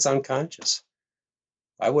because it's unconscious.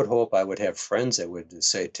 I would hope I would have friends that would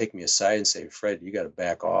say, take me aside and say, Fred, you got to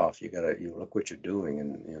back off. You look what you're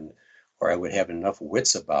doing. Or I would have enough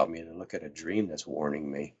wits about me to look at a dream that's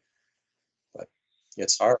warning me. But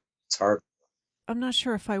it's hard. It's hard. I'm not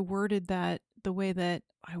sure if I worded that the way that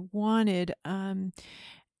I wanted.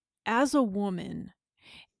 As a woman,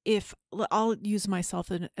 if I'll use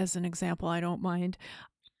myself as an example, I don't mind.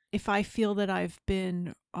 If I feel that I've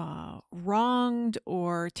been wronged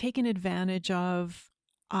or taken advantage of,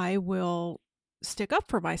 I will stick up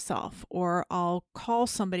for myself, or I'll call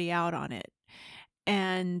somebody out on it.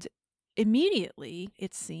 And immediately,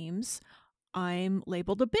 it seems, I'm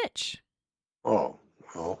labeled a bitch. Oh,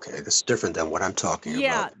 okay. That's different than what I'm talking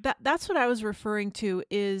Yeah, about. that's what I was referring to,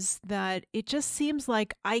 is that it just seems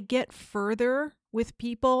like I get further with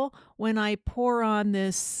people when I pour on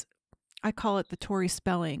this, I call it the Tory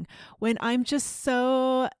spelling, when I'm just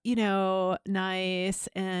so, nice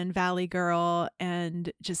and valley girl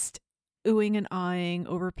and just oohing and eyeing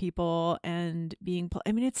over people and being,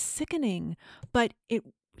 it's sickening, but it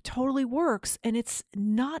totally works, and it's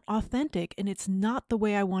not authentic, and it's not the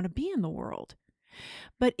way I want to be in the world.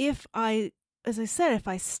 But as I said, if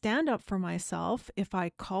I stand up for myself, if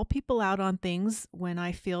I call people out on things when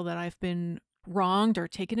I feel that I've been wronged or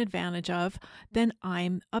taken advantage of, then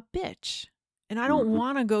I'm a bitch. And I don't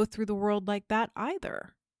want to go through the world like that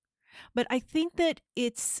either. But I think that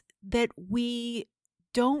it's that we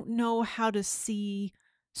don't know how to see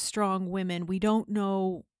strong women. We don't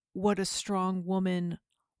know what a strong woman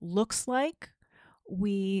looks like.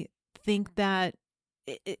 We think that,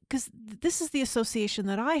 because this is the association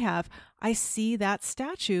that I have. I see that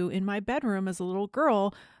statue in my bedroom as a little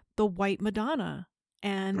girl, the white Madonna,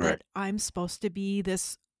 and Right. that I'm supposed to be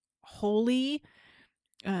this holy,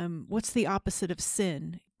 what's the opposite of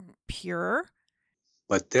sin? Pure.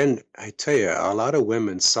 But then I tell you, a lot of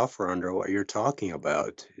women suffer under what you're talking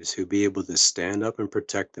about, is to be able to stand up and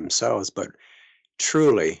protect themselves. But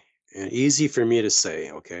truly, and easy for me to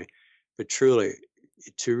say, okay, but truly,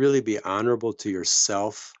 to really be honorable to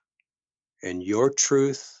yourself and your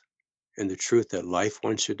truth and the truth that life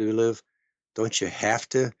wants you to live, don't you have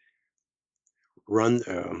to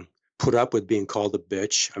put up with being called a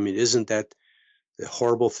bitch? I mean, isn't that the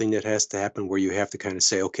horrible thing that has to happen, where you have to kind of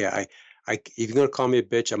say, okay, if you're going to call me a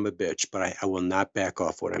bitch, I'm a bitch, but I will not back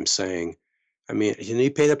off what I'm saying. I mean,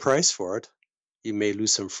 you pay the price for it. You may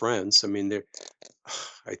lose some friends. I mean,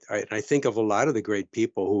 I think of a lot of the great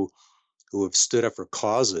people who have stood up for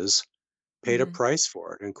causes, paid a price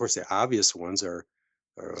for it. And of course, the obvious ones are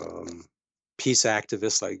peace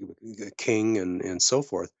activists like King and so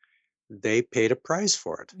forth. They paid a price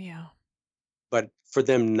for it. Yeah. But for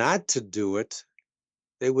them not to do it,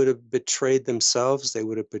 they would have betrayed themselves. They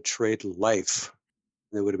would have betrayed life.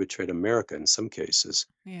 They would have betrayed America in some cases.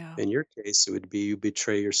 Yeah. In your case, it would be you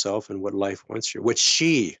betray yourself and what life wants you,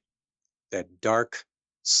 that dark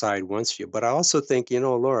side wants you. But I also think,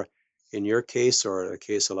 Laura, in your case, or the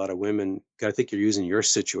case of a lot of women, I think you're using your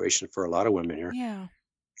situation for a lot of women here. Yeah.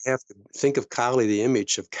 You have to think of Kali, the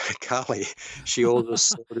image of Kali. She holds a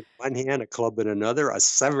sword in one hand, a club in another, a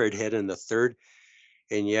severed head in the third.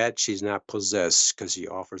 And yet she's not possessed, because he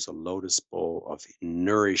offers a lotus bowl of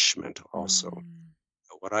nourishment also.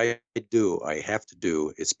 What I have to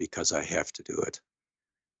do, it's because I have to do it.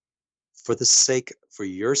 For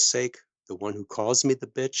your sake, the one who calls me the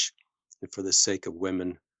bitch, and for the sake of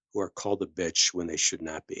women who are called a bitch when they should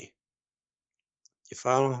not be. You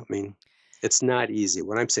follow? I mean, it's not easy.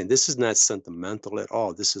 What I'm saying, this is not sentimental at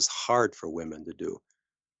all. This is hard for women to do.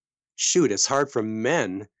 Shoot, it's hard for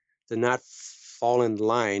men to not fall in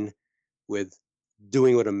line with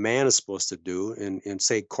doing what a man is supposed to do in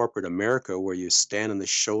say corporate America, where you stand on the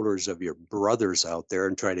shoulders of your brothers out there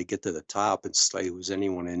and try to get to the top and slay who's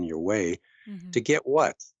anyone in your way, to get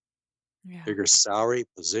what? Yeah. Bigger salary,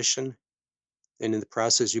 position, and in the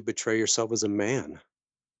process you betray yourself as a man.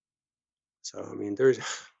 So I mean, there's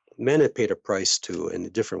men have paid a price too in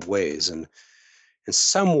different ways, and in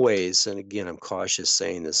some ways, and again I'm cautious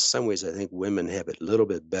saying this, some ways I think women have it a little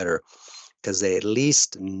bit better, because they at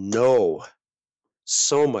least know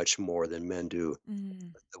so much more than men do,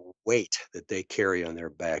 the weight that they carry on their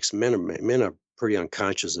backs. Men are pretty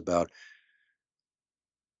unconscious about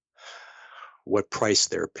what price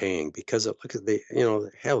they're paying, because look at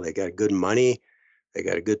they got good money, they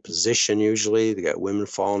got a good position usually, they got women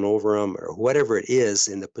falling over them or whatever it is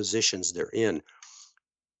in the positions they're in.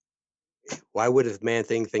 Why would a man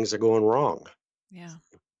think things are going wrong? Yeah.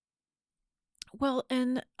 Well,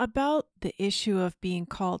 and about the issue of being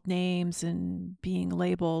called names and being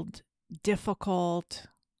labeled difficult,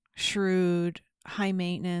 shrewd, high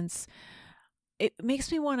maintenance, it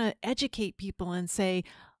makes me want to educate people and say,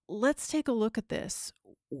 let's take a look at this.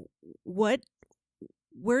 What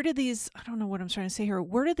where do these, I don't know what I'm trying to say here,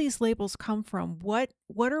 where do these labels come from? What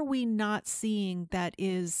are we not seeing that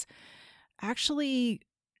is actually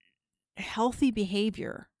healthy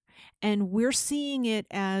behavior? And we're seeing it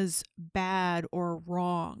as bad or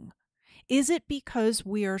wrong. Is it because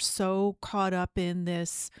we are so caught up in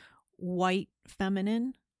this white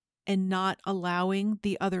feminine and not allowing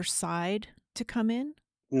the other side to come in?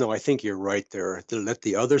 No, I think you're right there. To let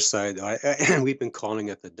the other side, we've been calling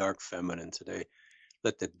it the dark feminine today.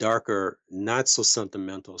 Let the darker, not so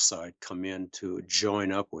sentimental side come in to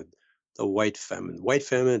join up with the white feminine. White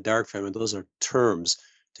feminine, dark feminine, those are terms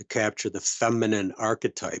to capture the feminine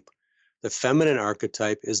archetype. The feminine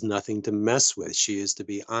archetype is nothing to mess with. She is to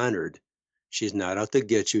be honored. She's not out to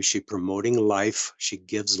get you. She's promoting life. She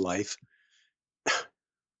gives life.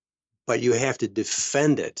 But you have to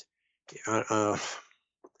defend it.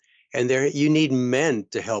 And there, you need men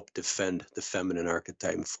to help defend the feminine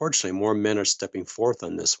archetype. Unfortunately, more men are stepping forth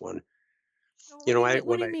on this one. What do you mean?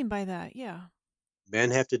 What do you mean by that? Yeah.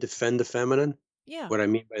 Men have to defend the feminine. Yeah. What I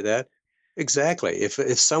mean by that, exactly. If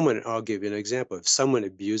someone, I'll give you an example. If someone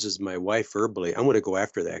abuses my wife verbally, I'm going to go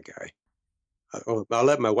after that guy. I'll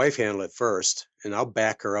let my wife handle it first, and I'll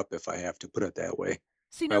back her up if I have to. Put it that way.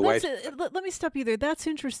 See, My now wife. let me stop you there. That's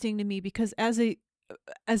interesting to me because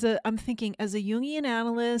I'm thinking as a Jungian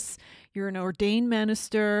analyst, you're an ordained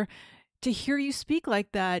minister. To hear you speak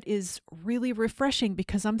like that is really refreshing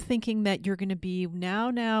because I'm thinking that you're going to be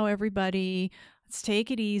now, everybody, let's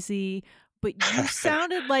take it easy. But you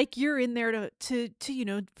sounded like you're in there to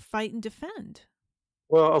fight and defend.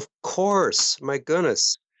 Well, of course. My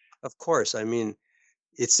goodness. Of course. I mean,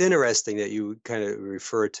 it's interesting that you kind of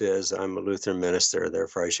refer to as I'm a Lutheran minister,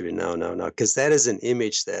 therefore I should be no, because that is an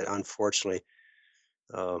image that unfortunately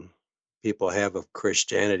people have of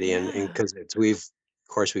Christianity, and Yeah. because of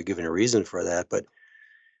course, we've given a reason for that, but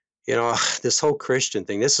this whole Christian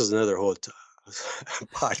thing, this is another whole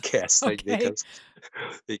podcast, like, Okay.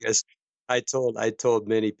 because I told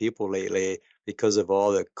many people lately, because of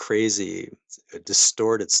all the crazy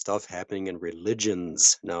distorted stuff happening in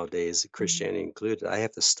religions nowadays, Mhm. Christianity included, I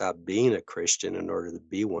have to stop being a Christian in order to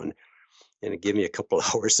be one. And give me a couple of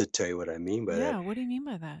hours to tell you what I mean by that. Yeah. What do you mean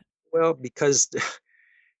by that? Well, because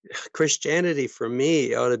Christianity for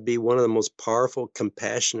me ought to be one of the most powerful,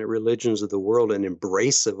 compassionate religions of the world and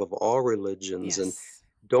embracive of all religions. And Yes.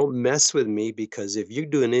 don't mess with me, because if you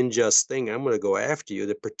do an unjust thing, I'm going to go after you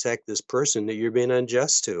to protect this person that you're being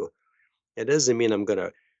unjust to. It doesn't mean I'm going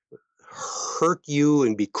to hurt you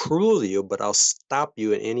and be cruel to you, but I'll stop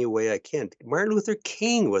you in any way I can. Martin Luther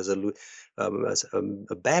King was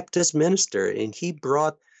a Baptist minister, and he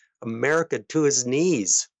brought America to his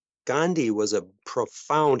knees. Gandhi was a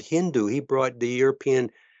profound Hindu. He brought the European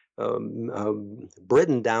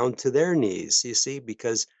Britain down to their knees, you see,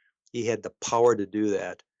 because he had the power to do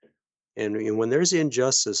that. And when there's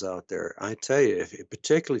injustice out there, I tell you,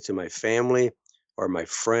 particularly to my family or my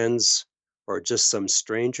friends or just some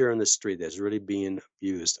stranger on the street that's really being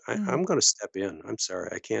abused, Mm. I'm going to step in. I'm sorry,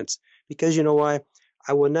 I can't, because you know why?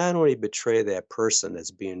 I will not only betray that person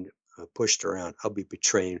that's being pushed around, I'll be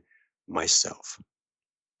betraying myself.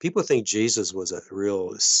 People think Jesus was a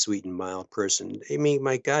real sweet and mild person. I mean,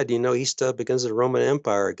 my God, he stood up against the Roman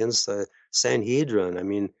Empire, against the Sanhedrin. I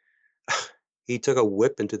mean, he took a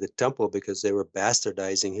whip into the temple because they were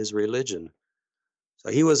bastardizing his religion. So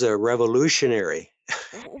he was a revolutionary.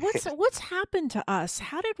 What's happened to us?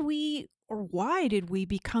 How did we or why did we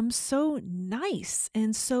become so nice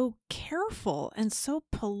and so careful and so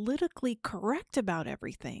politically correct about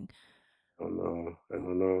everything? I don't know. I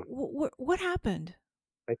don't know. What happened?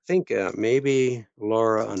 I think maybe,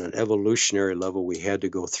 Laura, on an evolutionary level, we had to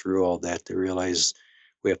go through all that to realize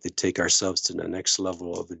we have to take ourselves to the next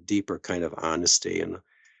level of a deeper kind of honesty. And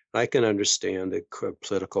I can understand the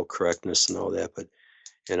political correctness and all that,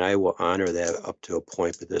 and I will honor that up to a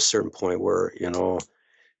point, but there's a certain point where,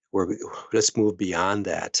 where let's move beyond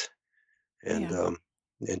that, and Yeah. um,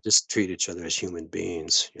 and just treat each other as human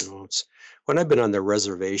beings. It's when I've been on the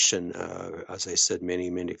reservation, as I said,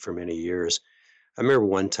 for many years. I remember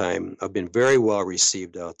one time I've been very well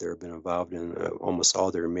received out there. I've been involved in almost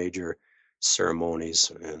all their major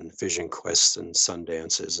ceremonies and vision quests and sun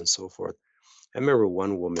dances and so forth. I remember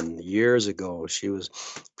one woman years ago, she was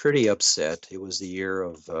pretty upset. It was the year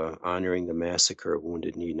of honoring the massacre of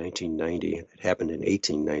Wounded Knee, 1990. It happened in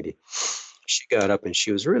 1890. she got up and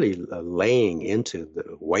she was really laying into the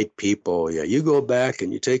white people. Yeah, you go back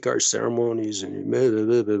and you take our ceremonies and you blah,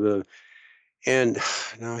 blah, blah, blah. And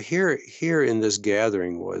now here in this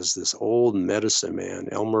gathering was this old medicine man,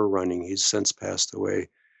 Elmer Running. He's since passed away.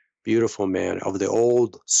 Beautiful man of the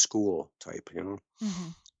old school type, you know. Mm-hmm.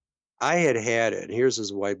 I had it. Here's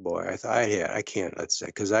this white boy. I can't, let's say,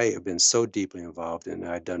 because I have been so deeply involved in it.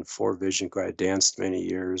 I'd done 4 Vision. I danced many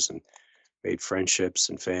years and made friendships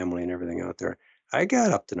and family and everything out there. I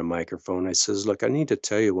got up to the microphone. I says, look, I need to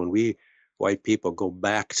tell you, when we white people go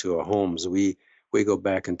back to our homes, we go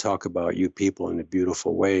back and talk about you people in a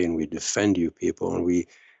beautiful way, and we defend you people, and we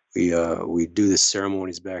do the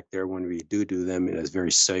ceremonies back there when we do them in a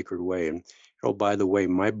very sacred way. And oh, by the way,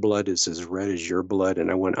 my blood is as red as your blood.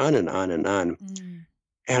 And I went on and on and on. Mm.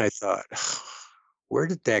 And I thought, where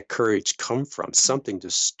did that courage come from? Something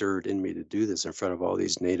just stirred in me to do this in front of all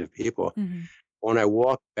these Native people. Mm-hmm. When I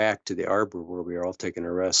walked back to the arbor where we were all taking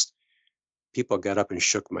a rest, people got up and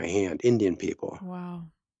shook my hand, Indian people. Wow.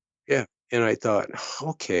 Yeah. And I thought,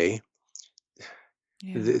 okay,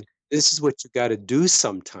 Yeah. this is what you got to do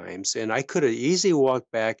sometimes. And I could have easily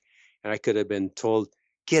walked back and I could have been told,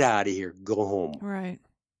 get out of here, go home. Right.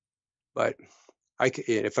 But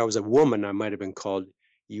if I was a woman, I might have been called,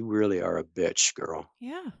 you really are a bitch, girl.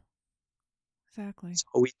 Yeah. Exactly.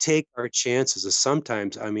 So we take our chances. And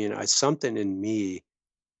sometimes, something in me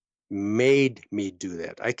made me do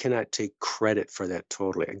that. I cannot take credit for that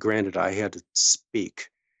totally. Granted, I had to speak,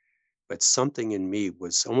 but something in me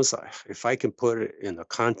was almost like, if I can put it in the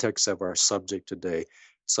context of our subject today,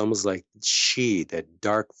 it's almost like that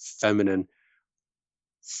dark, feminine,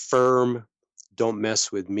 firm, don't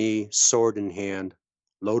mess with me, sword in hand,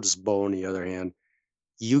 lotus bow in the other hand.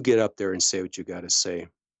 You get up there and say what you got to say.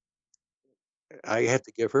 I have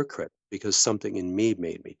to give her credit because something in me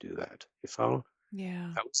made me do that. You follow?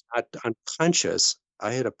 Yeah. I was not unconscious.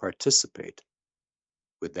 I had to participate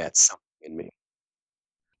with that something in me.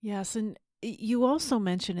 Yes. And you also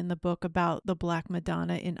mention in the book about the Black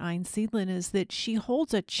Madonna in Einsiedeln is that she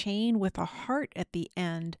holds a chain with a heart at the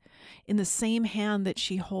end in the same hand that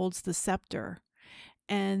she holds the scepter.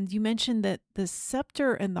 And you mentioned that the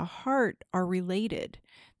scepter and the heart are related,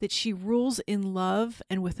 that she rules in love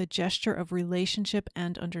and with a gesture of relationship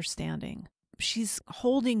and understanding. She's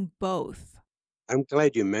holding both. I'm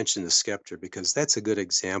glad you mentioned the scepter because that's a good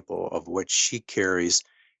example of what she carries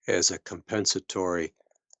as a compensatory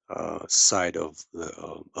side of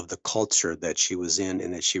the culture that she was in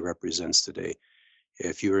and that she represents today.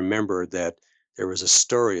 If you remember that there was a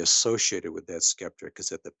story associated with that scepter,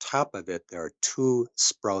 because at the top of it there are 2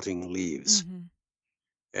 sprouting leaves. Mm-hmm.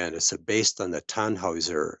 And it's based on the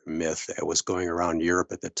Tannhäuser myth that was going around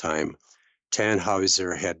Europe at the time.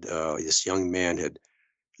 Tannhäuser had, this young man had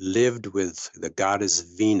lived with the goddess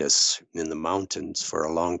Venus in the mountains for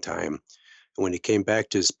a long time. And when he came back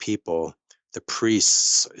to his people, the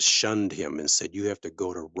priests shunned him and said, you have to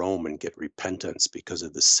go to Rome and get repentance because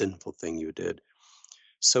of the sinful thing you did.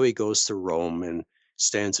 So he goes to Rome and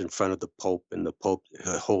stands in front of the Pope, and the Pope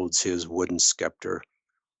holds his wooden scepter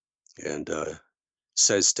and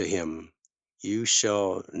says to him, you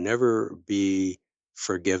shall never be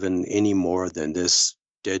forgiven any more than this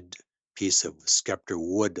dead piece of scepter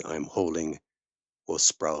wood I'm holding will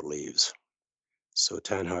sprout leaves. So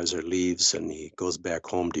Tannhäuser leaves and he goes back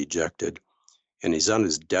home dejected, and he's on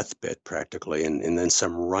his deathbed practically. And then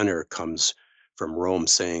some runner comes from Rome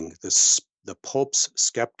saying, the Pope's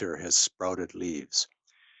scepter has sprouted leaves.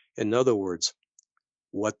 In other words,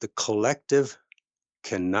 what the collective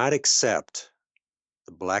cannot accept,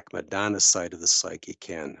 the Black Madonna side of the psyche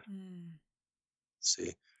can.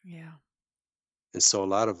 See? Yeah. And so a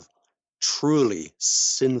lot of truly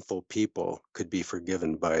sinful people could be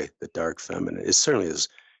forgiven by the dark feminine. It certainly is.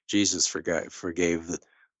 Jesus forgave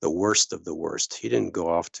the worst of the worst. He didn't go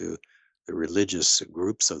off to the religious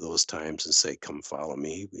groups of those times and say, come follow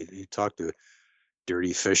me. He talked to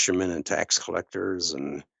dirty fishermen and tax collectors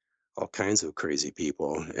and all kinds of crazy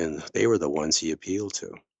people. And they were the ones he appealed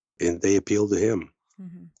to. And they appealed to him.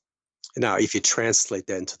 Mm-hmm. Now, if you translate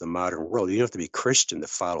that into the modern world, you don't have to be Christian to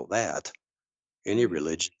follow that. Any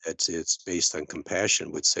religion it's based on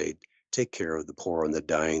compassion would say, take care of the poor and the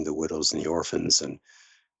dying, the widows and the orphans, and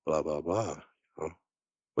blah, blah, blah.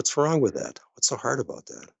 What's wrong with that? What's so hard about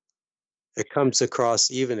that? It comes across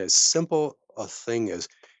even as simple a thing as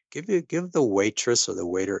give the waitress or the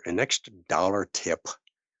waiter an extra $1 tip.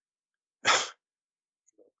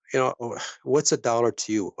 What's $1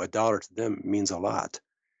 to you? $1 to them means a lot.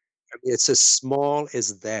 I mean, it's as small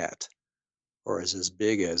as that, or as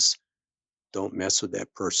big as don't mess with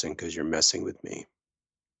that person because you're messing with me.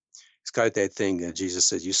 It's got that thing that Jesus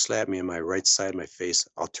says, you slap me on my right side of my face,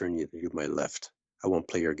 I'll turn you to my left. I won't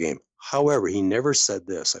play your game. However, he never said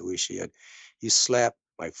this. I wish he had. You slap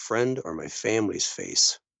my friend or my family's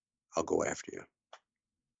face, I'll go after you.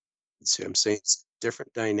 You see what I'm saying? It's a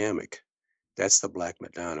different dynamic. That's the Black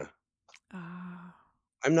Madonna. Ah.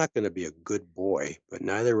 I'm not going to be a good boy, but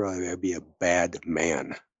neither will I be a bad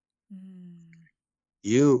man. Mm.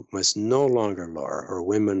 You must no longer, Laura, or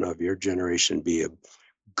women of your generation, be a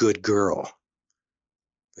good girl,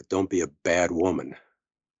 but don't be a bad woman.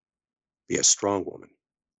 Be a strong woman.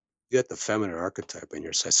 You got the feminine archetype on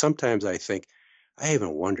your side. Sometimes I think, I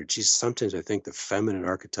even wondered, geez, sometimes I think the feminine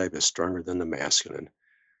archetype is stronger than the masculine.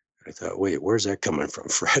 I thought, wait, where's that coming from,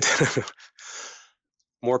 Fred?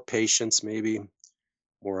 More patience, maybe,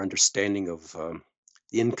 more understanding of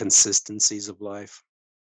the inconsistencies of life.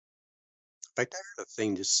 In fact, I heard a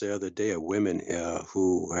thing just the other day of women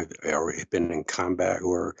who have already been in combat,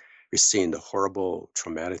 who are seeing the horrible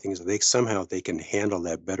traumatic things. They can handle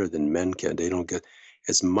that better than men can. They don't get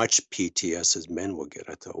as much PTS as men will get.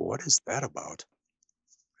 I thought, what is that about?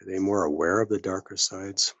 Are they more aware of the darker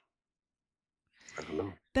sides? I don't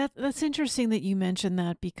know. That's interesting that you mentioned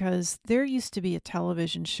that, because there used to be a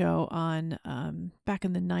television show on back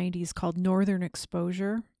in the 90s called Northern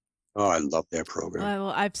Exposure. Oh, I love that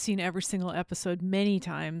program. I've seen every single episode many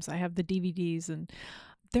times. I have the DVDs, and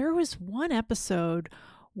there was one episode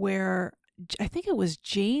where I think it was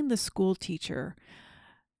Jane, the school teacher,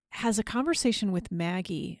 has a conversation with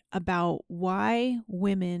Maggie about why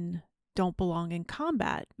women don't belong in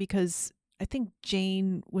combat, because I think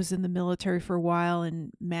Jane was in the military for a while,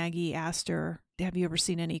 and Maggie asked her, have you ever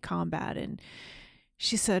seen any combat? And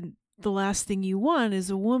she said, the last thing you want is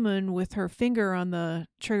a woman with her finger on the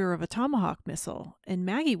trigger of a Tomahawk missile. And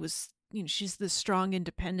Maggie was, she's this strong,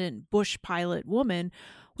 independent bush pilot woman,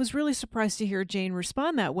 was really surprised to hear Jane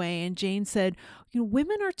respond that way. And Jane said,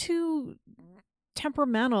 women are too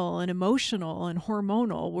temperamental and emotional and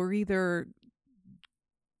hormonal. We're either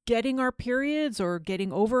getting our periods or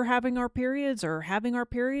getting over having our periods or having our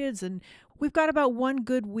periods, and we've got about one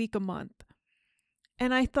good week a month.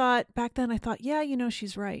 And I thought, back then, yeah,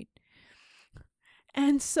 she's right.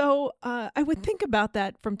 And so I would think about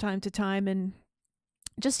that from time to time, and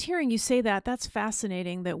just hearing you say that, that's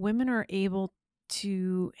fascinating, that women are able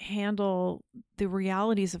to handle the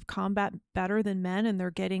realities of combat better than men, and they're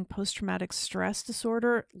getting post-traumatic stress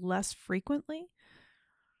disorder less frequently.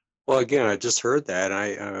 Well, again, I just heard that.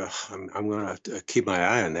 I'm going to keep my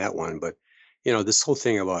eye on that one. But this whole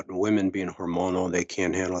thing about women being hormonal, they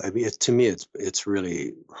can't handle it. I mean, to me, it's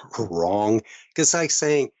really wrong. Because it's like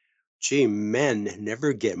saying, gee, men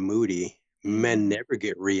never get moody. Men never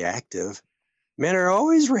get reactive. Men are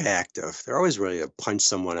always reactive. They're always ready to punch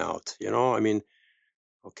someone out. I mean,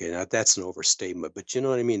 okay, now that's an overstatement, but you know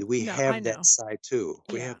what I mean? We have that side too.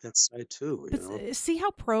 We have that side too, But see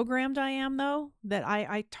how programmed I am, though? That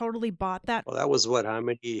I totally bought that. Well, that was what, how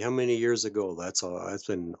many years ago? That's all. That's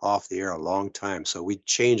been off the air a long time. So we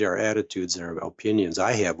change our attitudes and our opinions.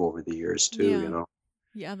 I have over the years too,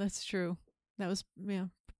 Yeah, that's true. That was,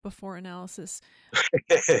 before analysis.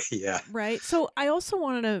 Yeah. Right. So I also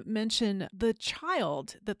wanted to mention the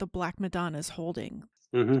child that the Black Madonna is holding.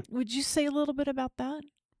 Mm-hmm. Would you say a little bit about that?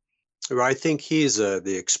 Well, I think he's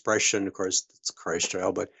the expression, of course, it's Christ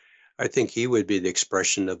child, but I think he would be the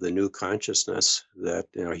expression of the new consciousness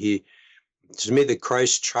that, to me, the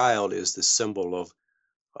Christ child is the symbol of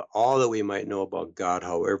all that we might know about God,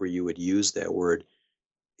 however you would use that word,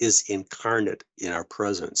 is incarnate in our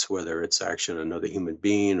presence, whether it's actually another human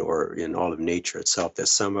being or in all of nature itself, that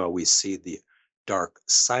somehow we see the dark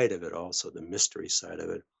side of it also, the mystery side of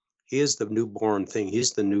it. He is the newborn thing.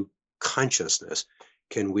 He's the new consciousness.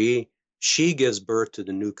 She gives birth to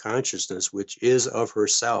the new consciousness, which is of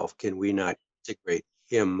herself. Can we not integrate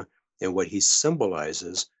him and what he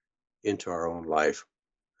symbolizes into our own life?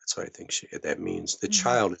 That's what I think that means. The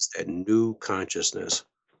child is that new consciousness.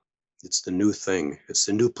 It's the new thing. It's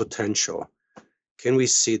the new potential. Can we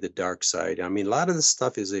see the dark side? I mean, a lot of this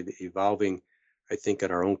stuff is evolving, I think,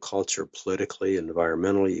 in our own culture, politically,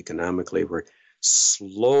 environmentally, economically. We're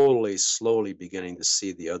slowly beginning to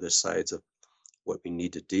see the other sides of what we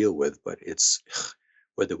need to deal with. But it's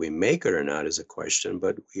whether we make it or not is a question.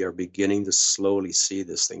 But we are beginning to slowly see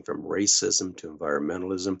this thing, from racism to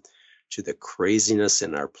environmentalism to the craziness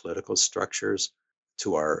in our political structures,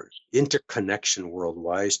 to our interconnection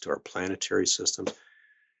worldwide, to our planetary systems.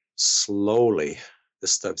 Slowly,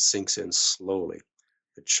 this stuff sinks in slowly.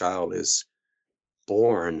 The child is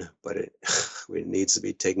born, but it needs to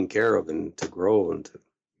be taken care of and to grow and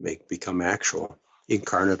to become actual,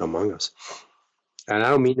 incarnate among us. And I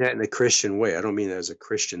don't mean that in a Christian way. I don't mean that as a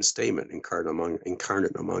Christian statement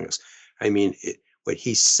incarnate among us. I mean, what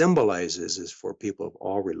he symbolizes is for people of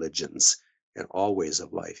all religions and all ways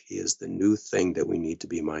of life. He is the new thing that we need to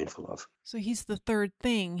be mindful of. So he's the third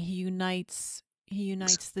thing. He unites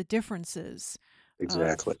the differences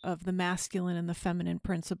Exactly. of the masculine and the feminine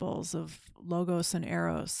principles of logos and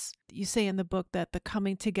eros. You say in the book that the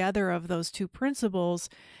coming together of those two principles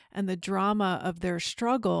and the drama of their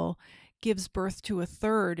struggle gives birth to a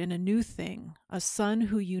third and a new thing, a son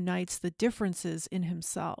who unites the differences in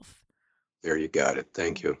himself. There you got it.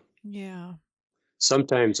 Thank you. Yeah.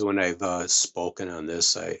 Sometimes when I've spoken on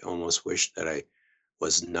this, I almost wish that I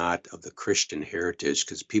was not of the Christian heritage,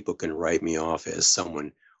 because people can write me off as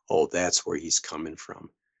someone, oh, that's where he's coming from.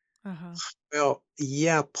 Uh-huh. Well,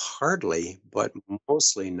 yeah, partly, but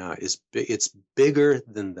mostly not. It's bigger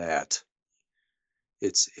than that.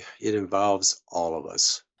 It involves all of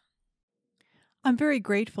us. I'm very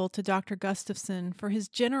grateful to Dr. Gustafson for his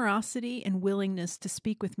generosity and willingness to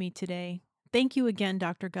speak with me today. Thank you again,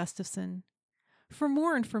 Dr. Gustafson. For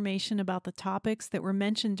more information about the topics that were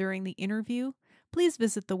mentioned during the interview, please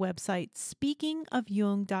visit the website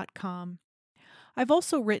speakingofjung.com. I've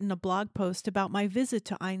also written a blog post about my visit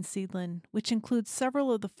to Einsiedeln, which includes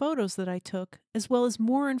several of the photos that I took, as well as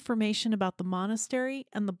more information about the monastery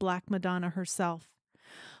and the Black Madonna herself.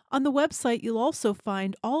 On the website, you'll also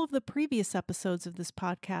find all of the previous episodes of this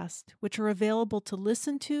podcast, which are available to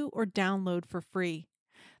listen to or download for free.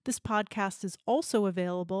 This podcast is also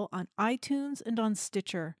available on iTunes and on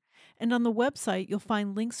Stitcher, and on the website, you'll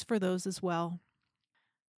find links for those as well.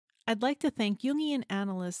 I'd like to thank Jungian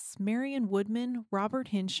analysts Marion Woodman, Robert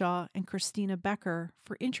Hinshaw, and Christina Becker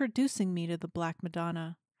for introducing me to the Black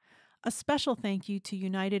Madonna. A special thank you to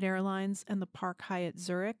United Airlines and the Park Hyatt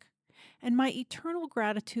Zürich, and my eternal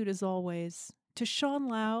gratitude as always to Sean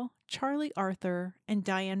Lau, Charlie Arthur, and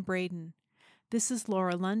Diane Braden. This is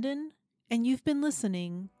Laura London, and you've been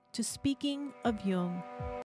listening to Speaking of Jung.